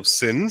remission of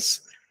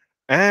sins,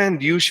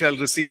 and you shall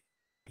receive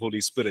the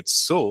Holy Spirit.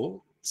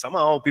 So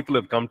somehow people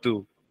have come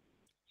to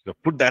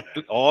put that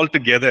all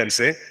together and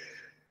say,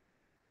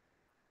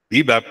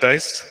 be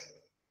baptized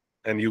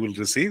and you will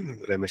receive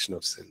remission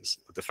of sins.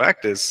 But the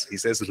fact is, he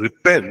says,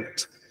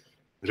 repent.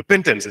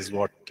 Repentance is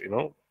what,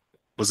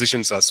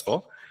 positions us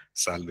for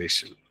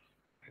salvation.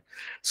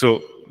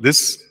 So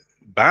this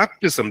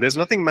baptism, there's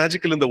nothing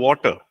magical in the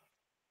water.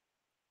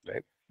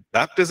 Right?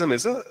 Baptism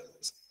is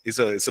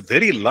a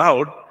very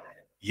loud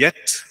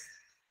yet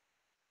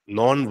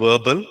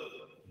non-verbal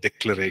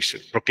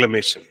declaration,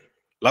 proclamation,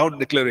 loud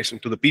declaration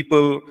to the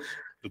people,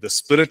 to the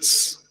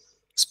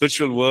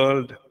spiritual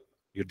world.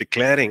 You're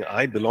declaring,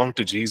 I belong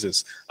to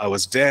Jesus. I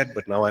was dead,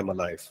 but now I'm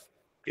alive.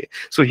 Okay.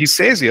 So he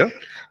says here,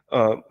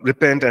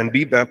 repent and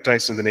be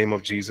baptized in the name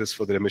of Jesus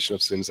for the remission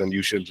of sins, and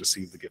you shall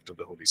receive the gift of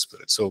the Holy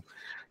Spirit. So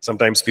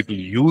sometimes people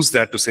use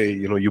that to say,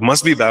 you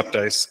must be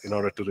baptized in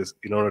order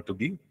to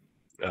be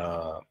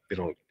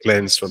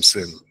cleansed from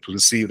sin, to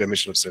receive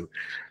remission of sin,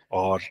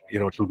 or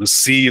to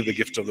receive the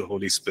gift of the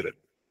Holy Spirit.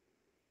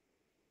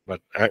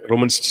 But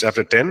Romans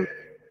chapter 10,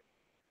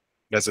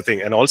 that's the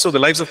thing. And also the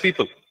lives of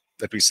people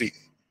that we see,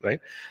 right?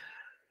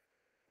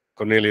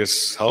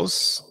 Cornelius'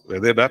 house, were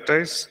they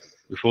baptized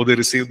before they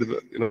received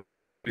the Holy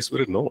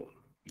Spirit? No,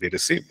 they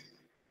received,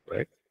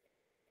 right?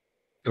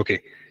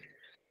 Okay.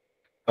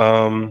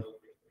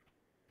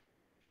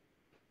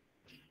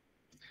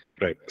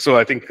 Right. So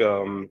I think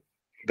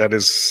that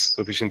is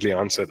sufficiently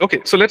answered.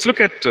 Okay, so let's look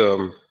at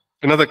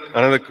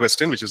another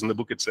question, which is in the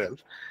book itself.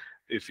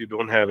 If you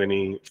don't have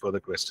any further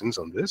questions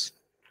on this,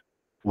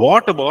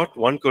 what about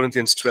 1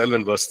 Corinthians 12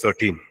 and verse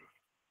 13?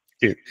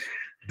 Okay,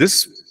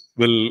 this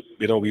will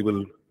we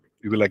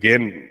will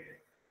again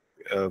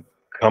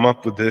come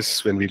up with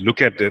this when we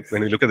look at it,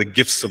 when we look at the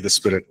gifts of the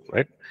Spirit,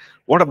 right?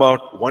 What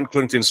about 1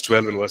 Corinthians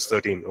 12 and verse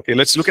 13? Okay,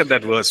 let's look at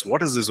that verse.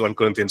 What is this 1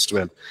 Corinthians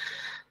 12?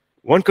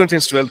 1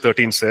 Corinthians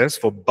 12:13 says,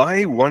 "For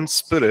by one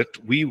Spirit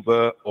we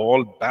were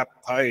all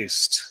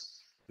baptized."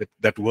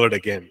 That word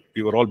again.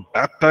 We were all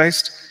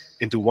baptized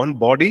into one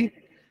body,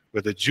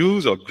 whether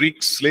Jews or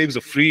Greeks, slaves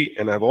or free,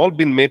 and have all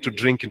been made to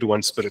drink into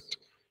one Spirit.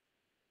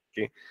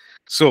 Okay,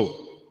 so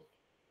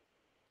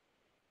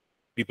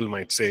people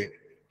might say,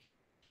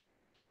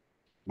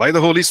 by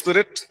the Holy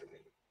Spirit,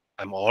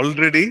 I'm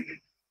already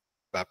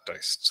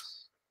baptized.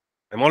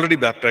 I'm already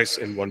baptized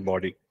in one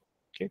body.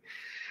 Okay,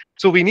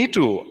 so we need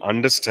to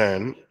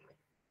understand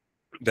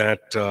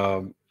that,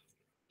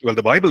 well,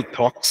 the Bible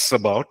talks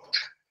about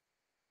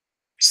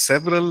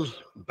several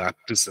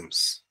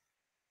baptisms.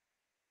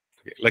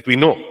 Okay, like we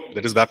know,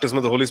 there is baptism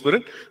of the Holy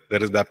Spirit,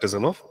 there is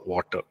baptism of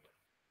water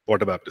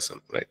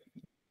baptism, right?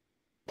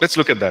 Let's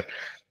look at that,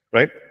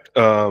 right?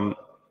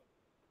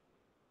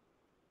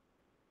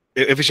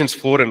 Ephesians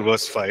 4 and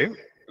verse 5.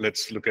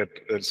 Let's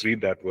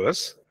read that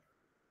verse.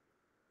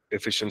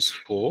 Ephesians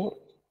 4,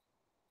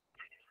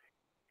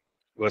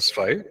 verse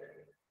 5.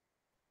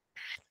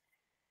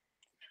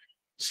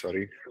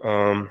 Sorry.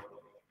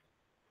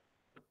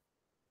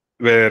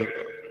 Where,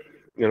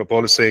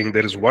 Paul is saying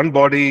there is one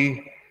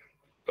body.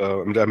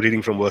 I'm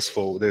reading from verse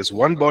 4. There's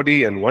one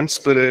body and one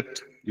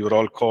Spirit. You are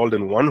all called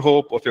in one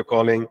hope of your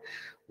calling,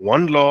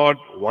 one Lord,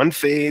 one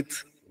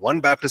faith, one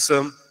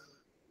baptism.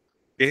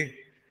 Okay?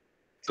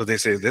 So they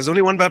say there's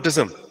only one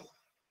baptism.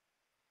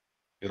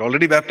 You're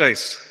already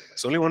baptized.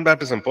 It's only one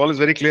baptism. Paul is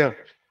very clear.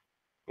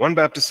 One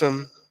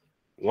baptism,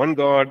 one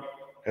God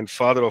and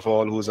Father of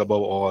all, who is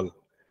above all,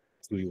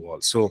 through you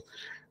all. So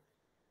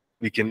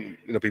we can,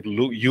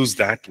 people use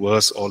that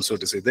verse also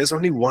to say there's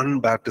only one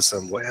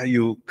baptism. Why are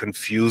you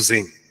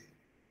confusing?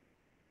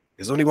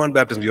 There's only one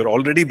baptism. You're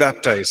already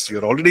baptized.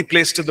 You're already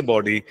placed in the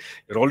body.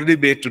 You're already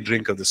made to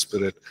drink of the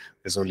Spirit.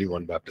 There's only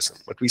one baptism.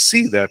 But we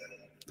see that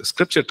the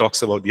scripture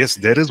talks about, yes,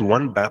 there is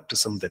one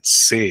baptism that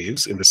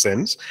saves, in the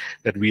sense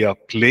that we are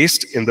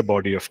placed in the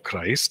body of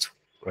Christ,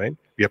 right?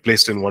 We are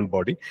placed in one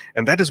body.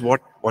 And that is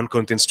what 1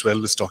 Corinthians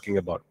 12 is talking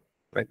about,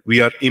 right?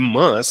 We are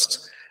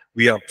immersed.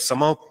 We are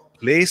somehow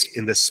placed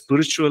in the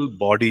spiritual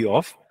body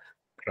of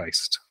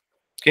Christ.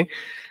 Okay?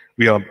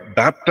 We are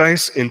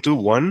baptized into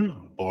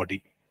one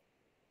body,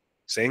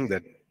 saying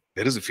that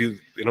there is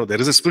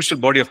there is a spiritual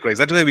body of Christ.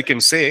 That's why we can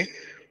say,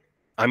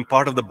 I'm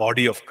part of the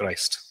body of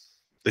Christ.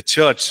 The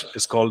church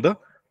is called the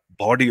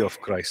body of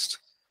Christ,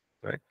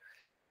 right?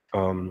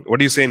 What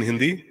do you say in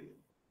Hindi?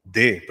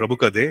 De, Prabhu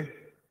ka de.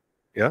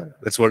 Yeah,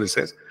 that's what it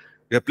says.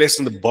 We are placed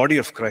in the body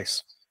of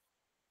Christ,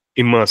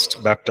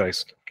 immersed,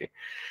 baptized. Okay.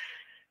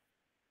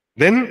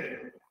 Then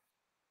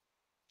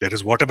there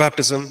is water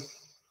baptism.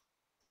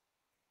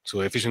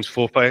 So Ephesians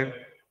 4:5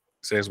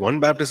 says one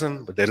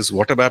baptism, but there is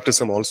water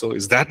baptism also.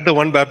 Is that the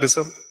one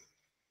baptism?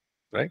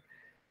 Right?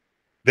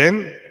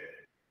 Then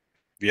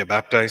we are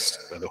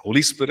baptized by the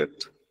Holy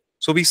Spirit.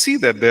 So we see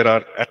that there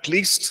are at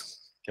least,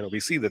 we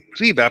see that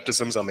 3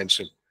 baptisms are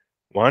mentioned.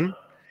 One,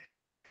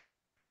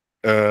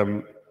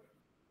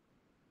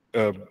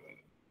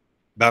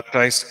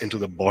 baptized into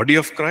the body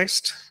of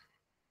Christ.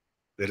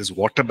 There is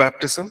water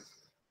baptism,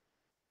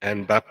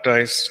 and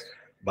baptized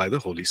by the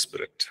Holy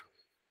Spirit.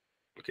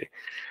 Okay.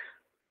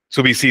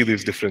 So we see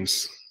this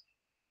difference.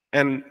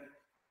 And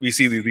we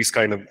see these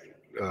kind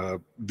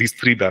of, these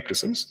 3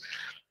 baptisms.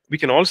 We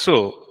can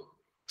also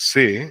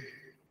say,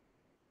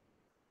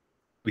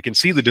 we can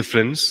see the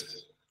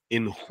difference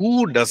in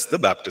who does the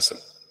baptism.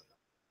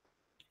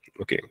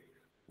 Okay.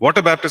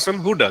 Water baptism,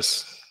 who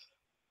does?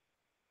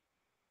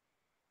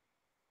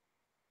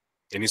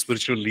 Any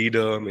spiritual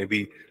leader,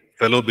 maybe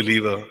fellow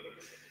believer,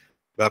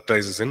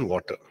 baptizes in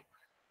water.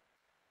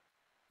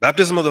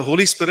 Baptism of the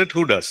Holy Spirit,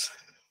 who does?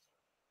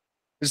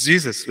 It's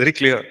Jesus, very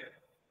clear.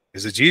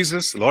 It's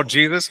Jesus, Lord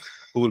Jesus,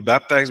 who will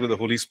baptize with the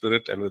Holy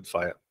Spirit and with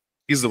fire.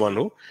 He's the one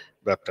who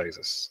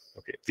baptizes.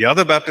 Okay. The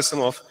other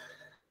baptism of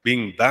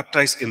being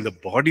baptized in the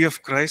body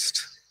of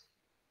Christ,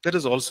 that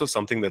is also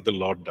something that the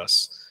Lord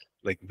does.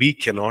 Like, we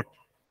cannot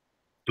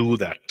do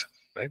that,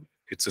 right?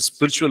 It's a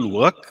spiritual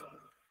work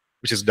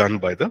which is done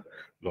by the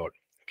Lord.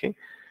 Okay.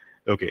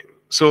 Okay.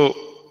 So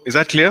is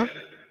that clear?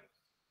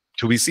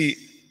 So we see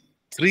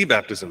 3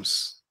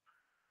 baptisms: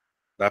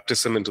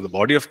 baptism into the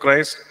body of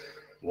Christ,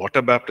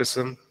 water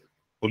baptism,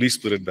 Holy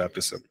Spirit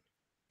baptism.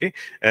 Okay.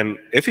 And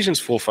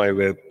Ephesians 4:5,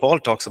 where Paul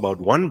talks about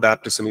one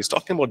baptism, he's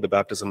talking about the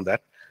baptism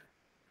that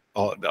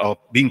are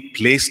being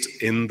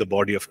placed in the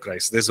body of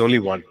Christ. There's only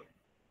one.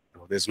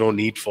 There's no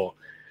need for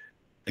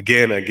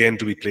again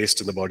to be placed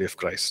in the body of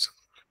Christ.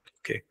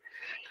 Okay.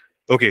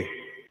 Okay.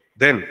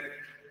 Then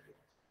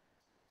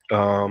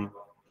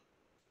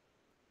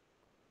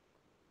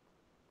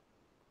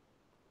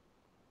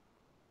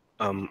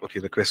okay,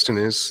 the question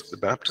is, the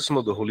baptism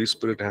of the Holy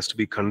Spirit has to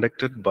be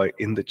conducted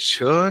in the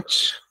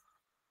church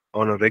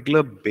on a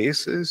regular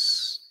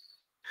basis?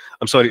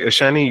 I'm sorry,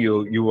 Shani,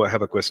 you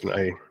have a question.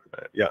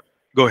 Yeah,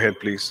 go ahead,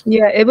 please.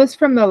 Yeah, it was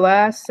from the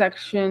last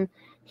section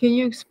Can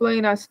you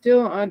explain? I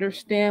still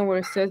understand where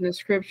it says in the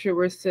scripture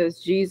where it says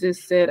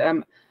Jesus said,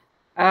 "I'm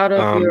out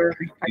of your."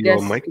 I Your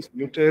guess. mic is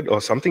muted or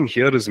something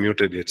here is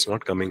muted. It's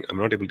not coming. I'm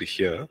not able to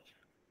hear.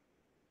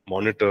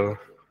 Monitor.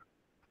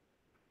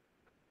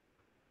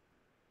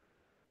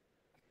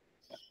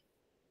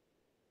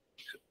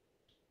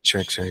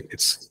 Check.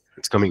 It's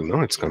coming.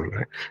 No, it's coming,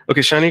 right?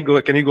 Okay,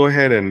 Shani, can you go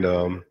ahead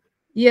and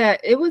Yeah,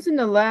 it was in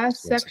the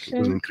last one second, just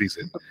section. increase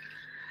it.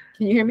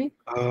 Can you hear me?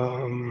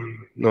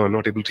 No, I'm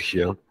not able to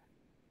hear.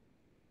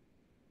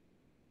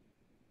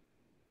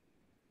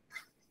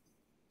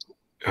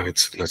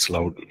 That's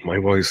loud. My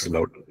voice is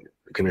loud.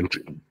 You can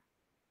enter.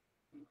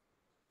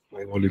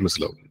 My volume is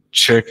loud.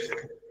 Check.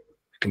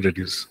 You can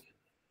reduce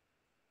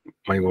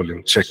my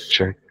volume. Check.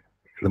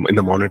 In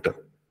the monitor.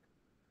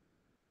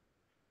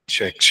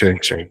 Check.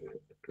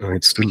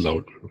 It's still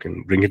loud. You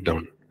can bring it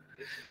down.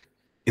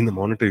 In the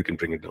monitor, you can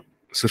bring it down.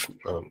 So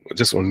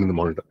just only in the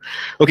monitor.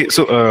 Okay,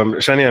 so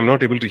Shani, I'm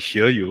not able to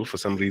hear you for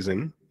some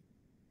reason.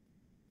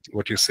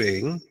 What you're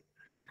saying.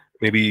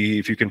 Maybe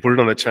if you can put it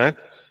on the chat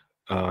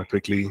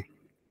quickly,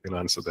 we'll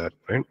answer that.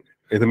 Right.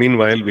 In the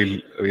meanwhile,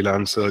 we'll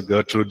answer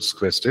Gertrude's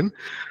question.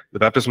 The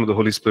baptism of the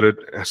Holy Spirit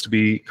has to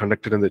be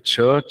conducted in the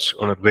church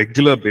on a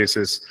regular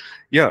basis.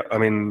 Yeah, I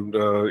mean,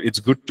 it's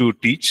good to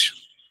teach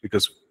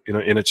because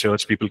in a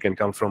church, people can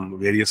come from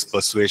various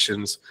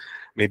persuasions.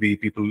 Maybe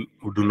people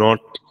who do not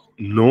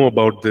know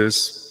about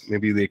this,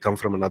 maybe they come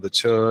from another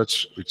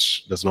church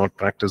which does not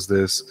practice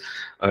this,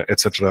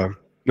 etc.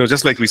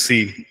 Just like we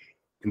see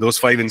in those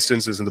 5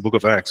 instances in the book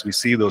of Acts, we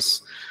see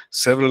those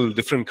several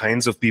different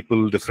kinds of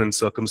people, different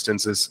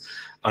circumstances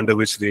under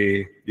which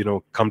they,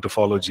 come to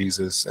follow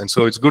Jesus. And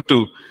so it's good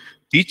to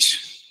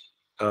teach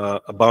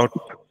about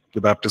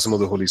the baptism of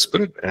the Holy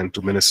Spirit and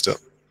to minister.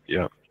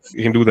 Yeah,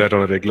 you can do that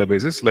on a regular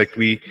basis, like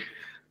we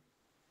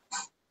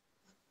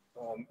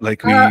do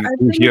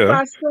Actually, here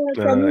Pastor,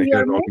 can you here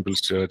hear in All me?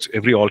 People's Church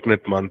every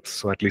alternate month.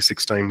 So at least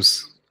 6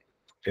 times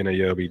in a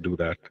year we do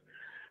that.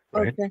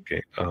 Right?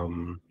 Okay.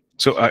 Okay.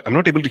 So I'm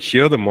not able to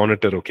hear the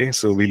monitor. Okay,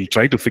 so we'll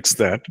try to fix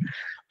that.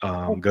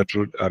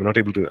 Gertrude, I'm not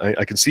able to.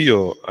 I can see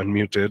you're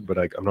unmuted, but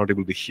I'm not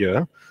able to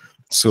hear.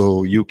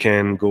 So you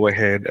can go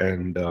ahead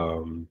and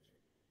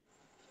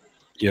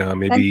Thank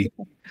maybe.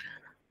 you.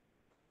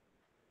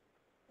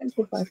 Thank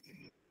you, Pastor.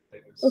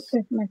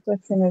 Okay, my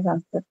question is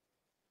answered.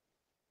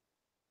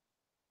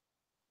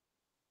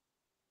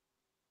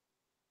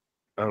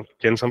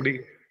 Can somebody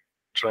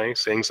try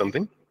saying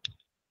something?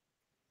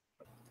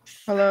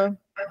 Hello.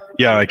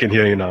 Yeah, I can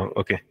hear you now.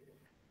 Okay.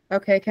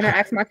 Okay. Can I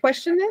ask my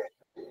question then?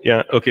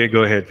 Yeah. Okay.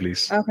 Go ahead,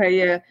 please. Okay.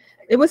 Yeah.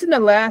 It was in the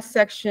last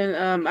section.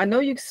 I know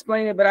you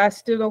explained it, but I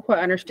still don't quite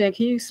understand.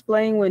 Can you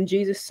explain when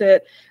Jesus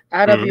said,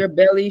 "Out of your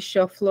belly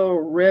shall flow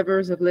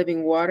rivers of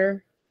living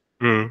water"?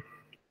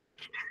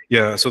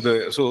 Yeah. So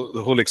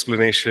the whole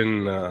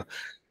explanation.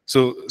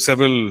 So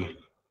several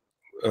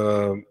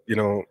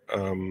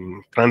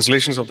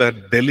translations of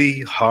that: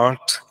 belly,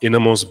 heart,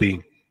 innermost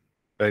being.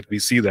 Right? We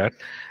see that,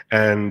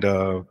 and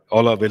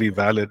all are very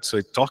valid. So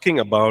it's talking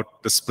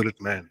about the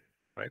spirit man,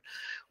 right,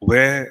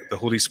 where the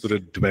Holy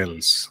Spirit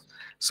dwells.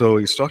 So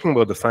he's talking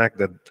about the fact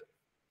that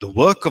the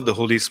work of the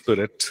Holy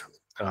Spirit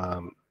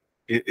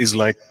is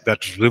like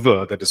that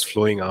river that is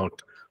flowing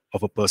out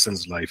of a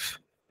person's life,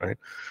 right?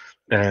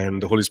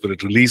 And the Holy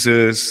Spirit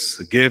releases,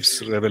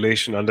 gives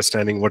revelation,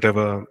 understanding,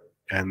 whatever,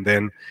 and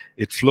then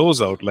it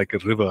flows out like a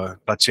river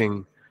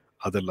touching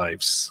other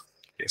lives.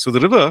 Okay, so the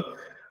river,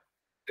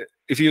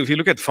 if you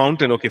look at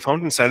fountain, okay,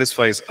 fountain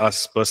satisfies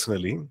us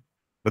personally,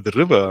 but the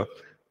river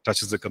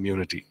touches the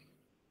community.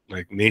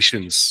 Like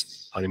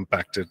nations are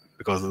impacted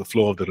because of the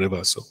flow of the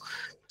river. So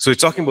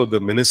it's talking about the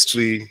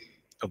ministry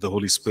of the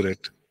Holy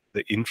Spirit,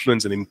 the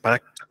influence and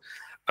impact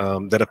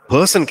that a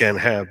person can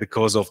have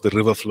because of the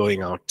river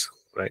flowing out,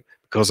 right?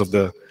 Because of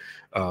the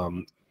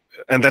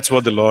and that's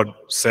what the Lord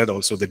said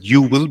also, that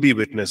you will be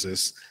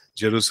witnesses,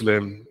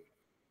 Jerusalem,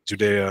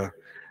 Judea,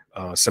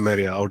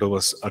 Samaria,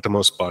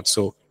 uttermost parts.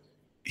 So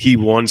he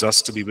wants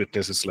us to be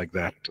witnesses like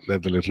that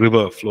the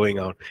river flowing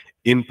out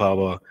in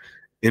power,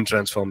 in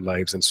transformed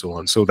lives, and so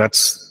on. So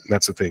that's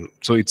the thing.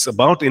 So it's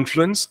about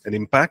influence and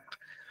impact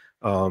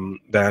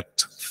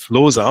that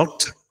flows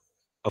out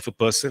of a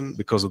person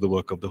because of the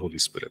work of the Holy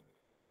Spirit.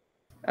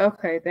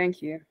 Okay,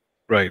 thank you.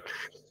 Right.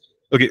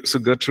 Okay, so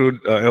Gertrude,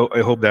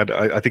 I hope that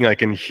I think I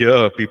can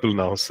hear people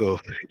now, so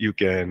you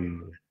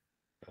can.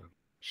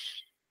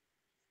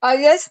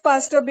 Yes,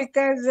 Pastor,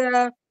 because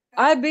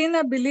I've been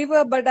a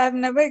believer, but I've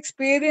never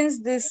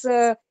experienced this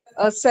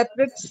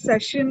separate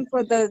session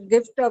for the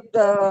gift of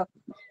the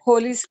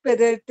Holy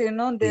Spirit,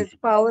 this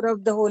power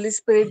of the Holy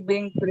Spirit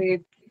being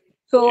prayed.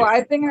 So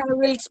I think I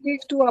will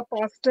speak to a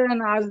pastor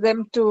and ask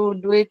them to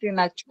do it in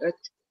a church.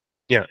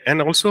 Yeah,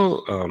 and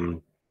also,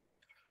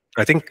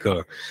 I think,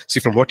 see,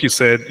 from what you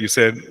said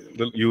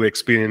you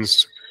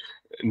experienced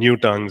new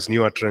tongues,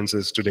 new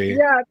utterances today.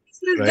 Yeah,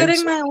 this is right?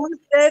 during my own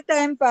prayer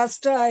time,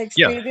 Pastor. I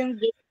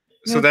experienced this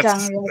new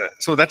tongue.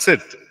 So that's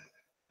it.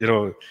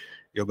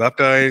 You're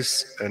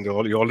baptized and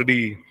you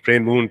already pray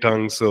in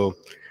tongues. So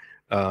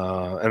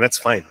and that's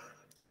fine.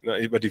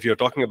 But if you're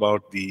talking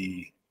about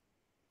the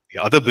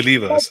other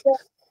believers But,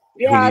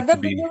 who yeah, need other to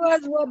be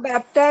believers who were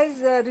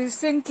baptized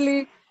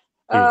recently,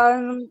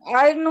 Hmm,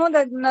 I know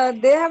that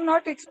they have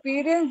not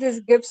experienced these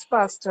gifts,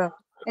 Pastor,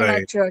 in our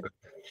right. church.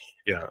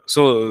 Yeah.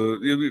 So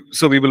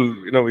we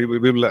will, we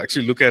will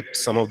actually look at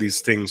some of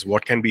these things.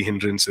 What can be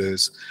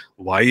hindrances?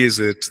 Why is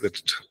it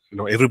that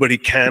everybody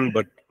can,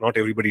 but not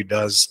everybody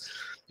does?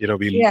 Yeah.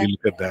 We'll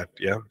look at that.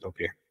 Yeah.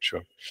 Okay.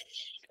 Sure.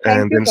 Thank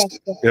And you, then,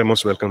 Pastor. yeah,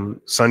 most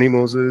welcome. Sunny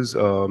Moses,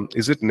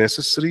 is it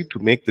necessary to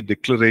make the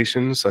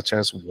declaration such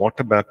as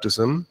water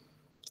baptism?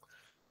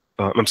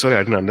 I'm sorry, I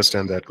didn't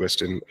understand that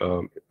question.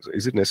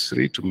 Is it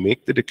necessary to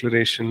make the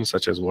declaration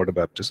such as water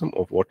baptism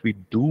of what we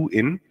do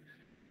in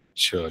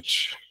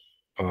church?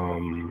 Are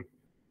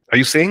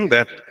you saying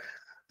that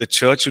the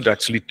church should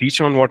actually teach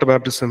on water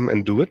baptism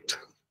and do it?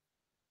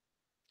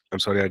 I'm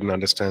sorry, I didn't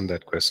understand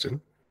that question.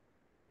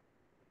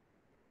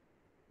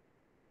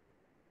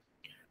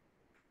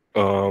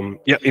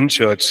 Yeah, in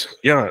church.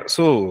 Yeah,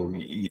 so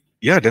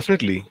yeah,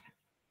 definitely.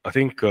 I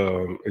think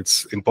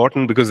it's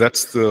important because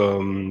that's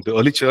the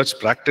early church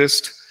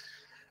practiced,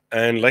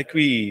 and like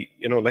we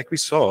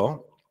saw,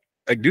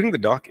 like during the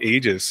Dark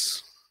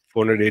Ages,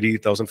 480,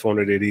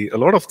 1480, a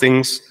lot of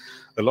things,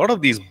 a lot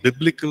of these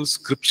biblical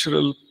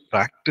scriptural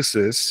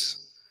practices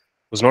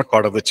was not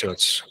part of the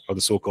church or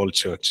the so-called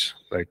church,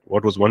 right?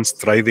 What was once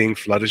thriving,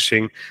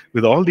 flourishing,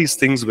 with all these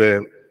things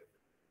were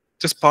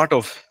just part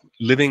of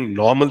living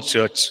normal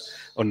church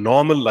or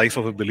normal life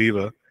of a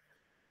believer,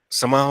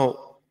 somehow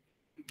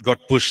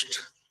got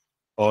pushed,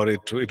 or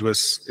it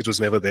was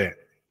never there,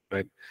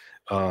 right?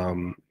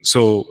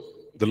 So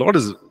the Lord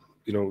is,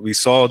 we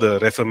saw the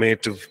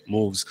reformative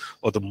moves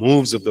or the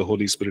moves of the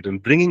Holy Spirit in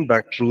bringing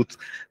back truth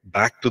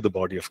back to the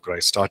body of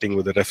Christ, starting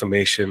with the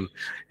Reformation,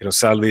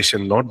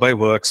 salvation not by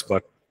works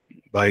but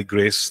by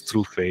grace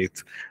through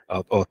faith,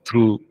 or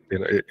through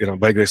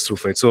by grace through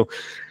faith. So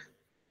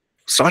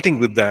starting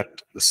with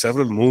that, the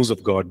several moves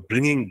of God,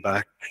 bringing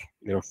back,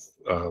 the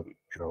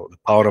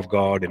power of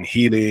God and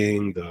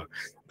healing,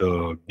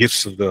 the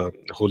gifts of the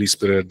Holy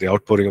Spirit, the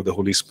outpouring of the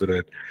Holy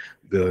Spirit,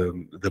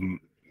 the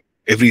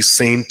every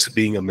saint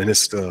being a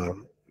minister,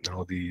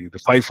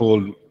 the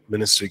fivefold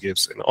ministry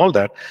gifts, and all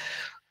that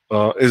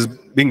is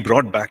being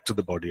brought back to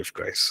the body of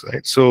Christ,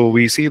 right? So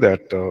we see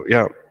that,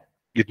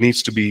 it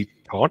needs to be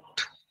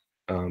taught.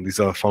 These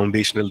are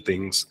foundational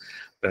things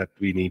that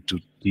we need to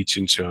teach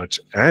in church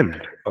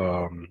and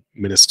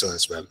minister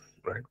as well,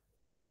 right?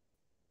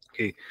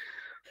 Okay.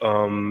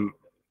 Um,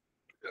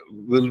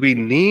 will we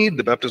need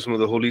the baptism of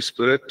the Holy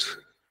Spirit?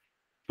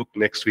 Book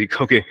next week.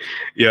 Okay.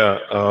 Yeah.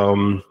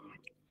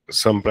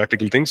 Some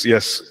practical things.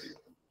 Yes,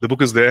 the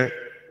book is there.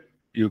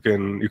 You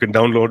can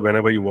download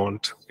whenever you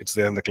want. It's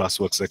there in the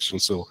classwork section,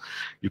 so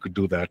you could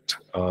do that,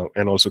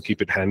 and also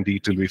keep it handy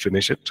till we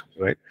finish it,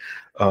 right?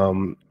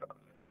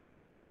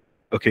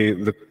 Okay,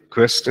 the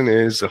question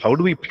is, how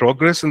do we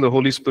progress in the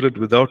Holy Spirit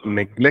without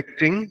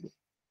neglecting?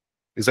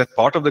 Is that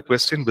part of the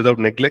question? Without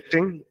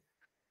neglecting?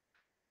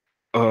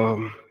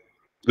 Um,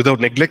 without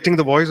neglecting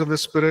the voice of the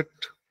Spirit,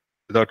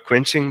 without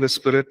quenching the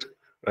Spirit,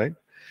 right?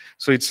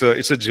 So it's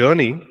a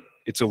journey.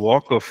 It's a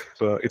walk of.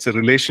 It's a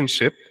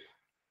relationship,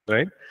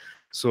 right?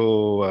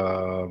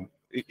 So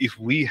if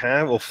we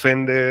have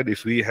offended,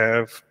 if we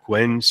have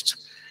quenched,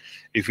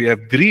 if we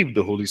have grieved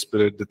the Holy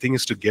Spirit, the thing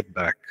is to get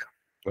back,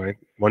 right?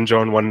 1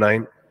 John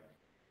 1:9.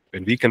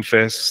 When we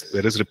confess,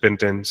 there is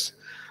repentance,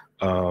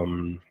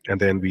 and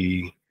then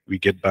we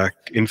get back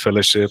in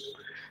fellowship,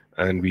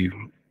 and we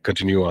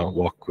continue our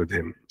walk with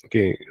Him.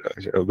 Okay,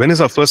 when is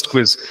our first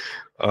quiz?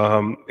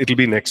 It'll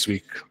be next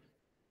week,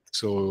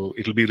 so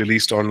it'll be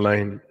released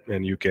online,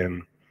 and you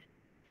can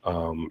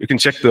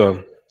check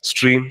the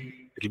stream.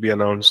 It'll be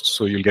announced,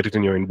 so you'll get it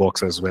in your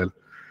inbox as well.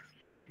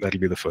 That'll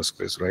be the first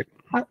quiz, right?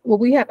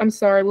 I'm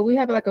sorry, will we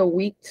have like a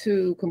week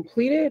to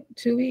complete it?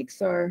 2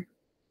 weeks or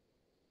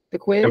the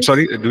quiz? I'm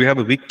sorry, do we have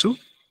a week too?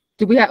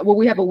 Will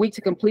we have a week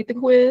to complete the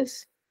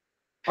quiz?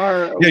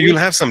 Or Yeah, you'll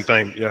have some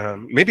time. Yeah,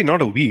 maybe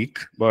not a week,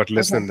 but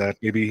less Okay. than that.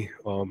 Maybe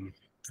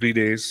 3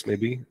 days,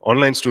 maybe.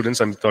 Online students,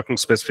 I'm talking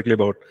specifically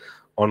about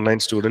online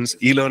students.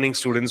 E-learning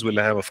students will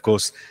have, of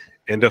course,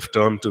 end of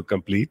term to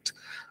complete.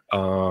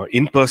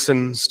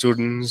 In-person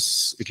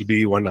students, it'll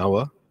be 1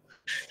 hour.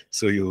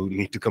 So you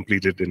need to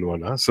complete it in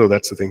 1 hour. So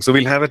that's the thing. So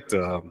we'll have it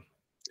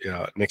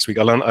next week.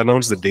 I'll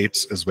announce the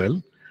dates as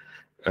well.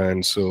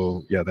 And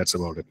so, yeah, that's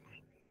about it.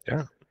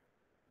 Yeah.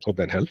 Hope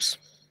that helps.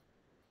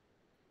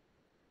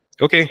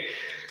 Okay.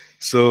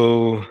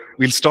 So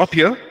we'll stop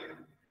here,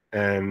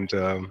 and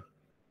then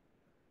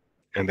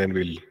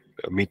we'll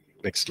meet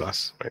next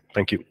class. Right.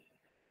 Thank you.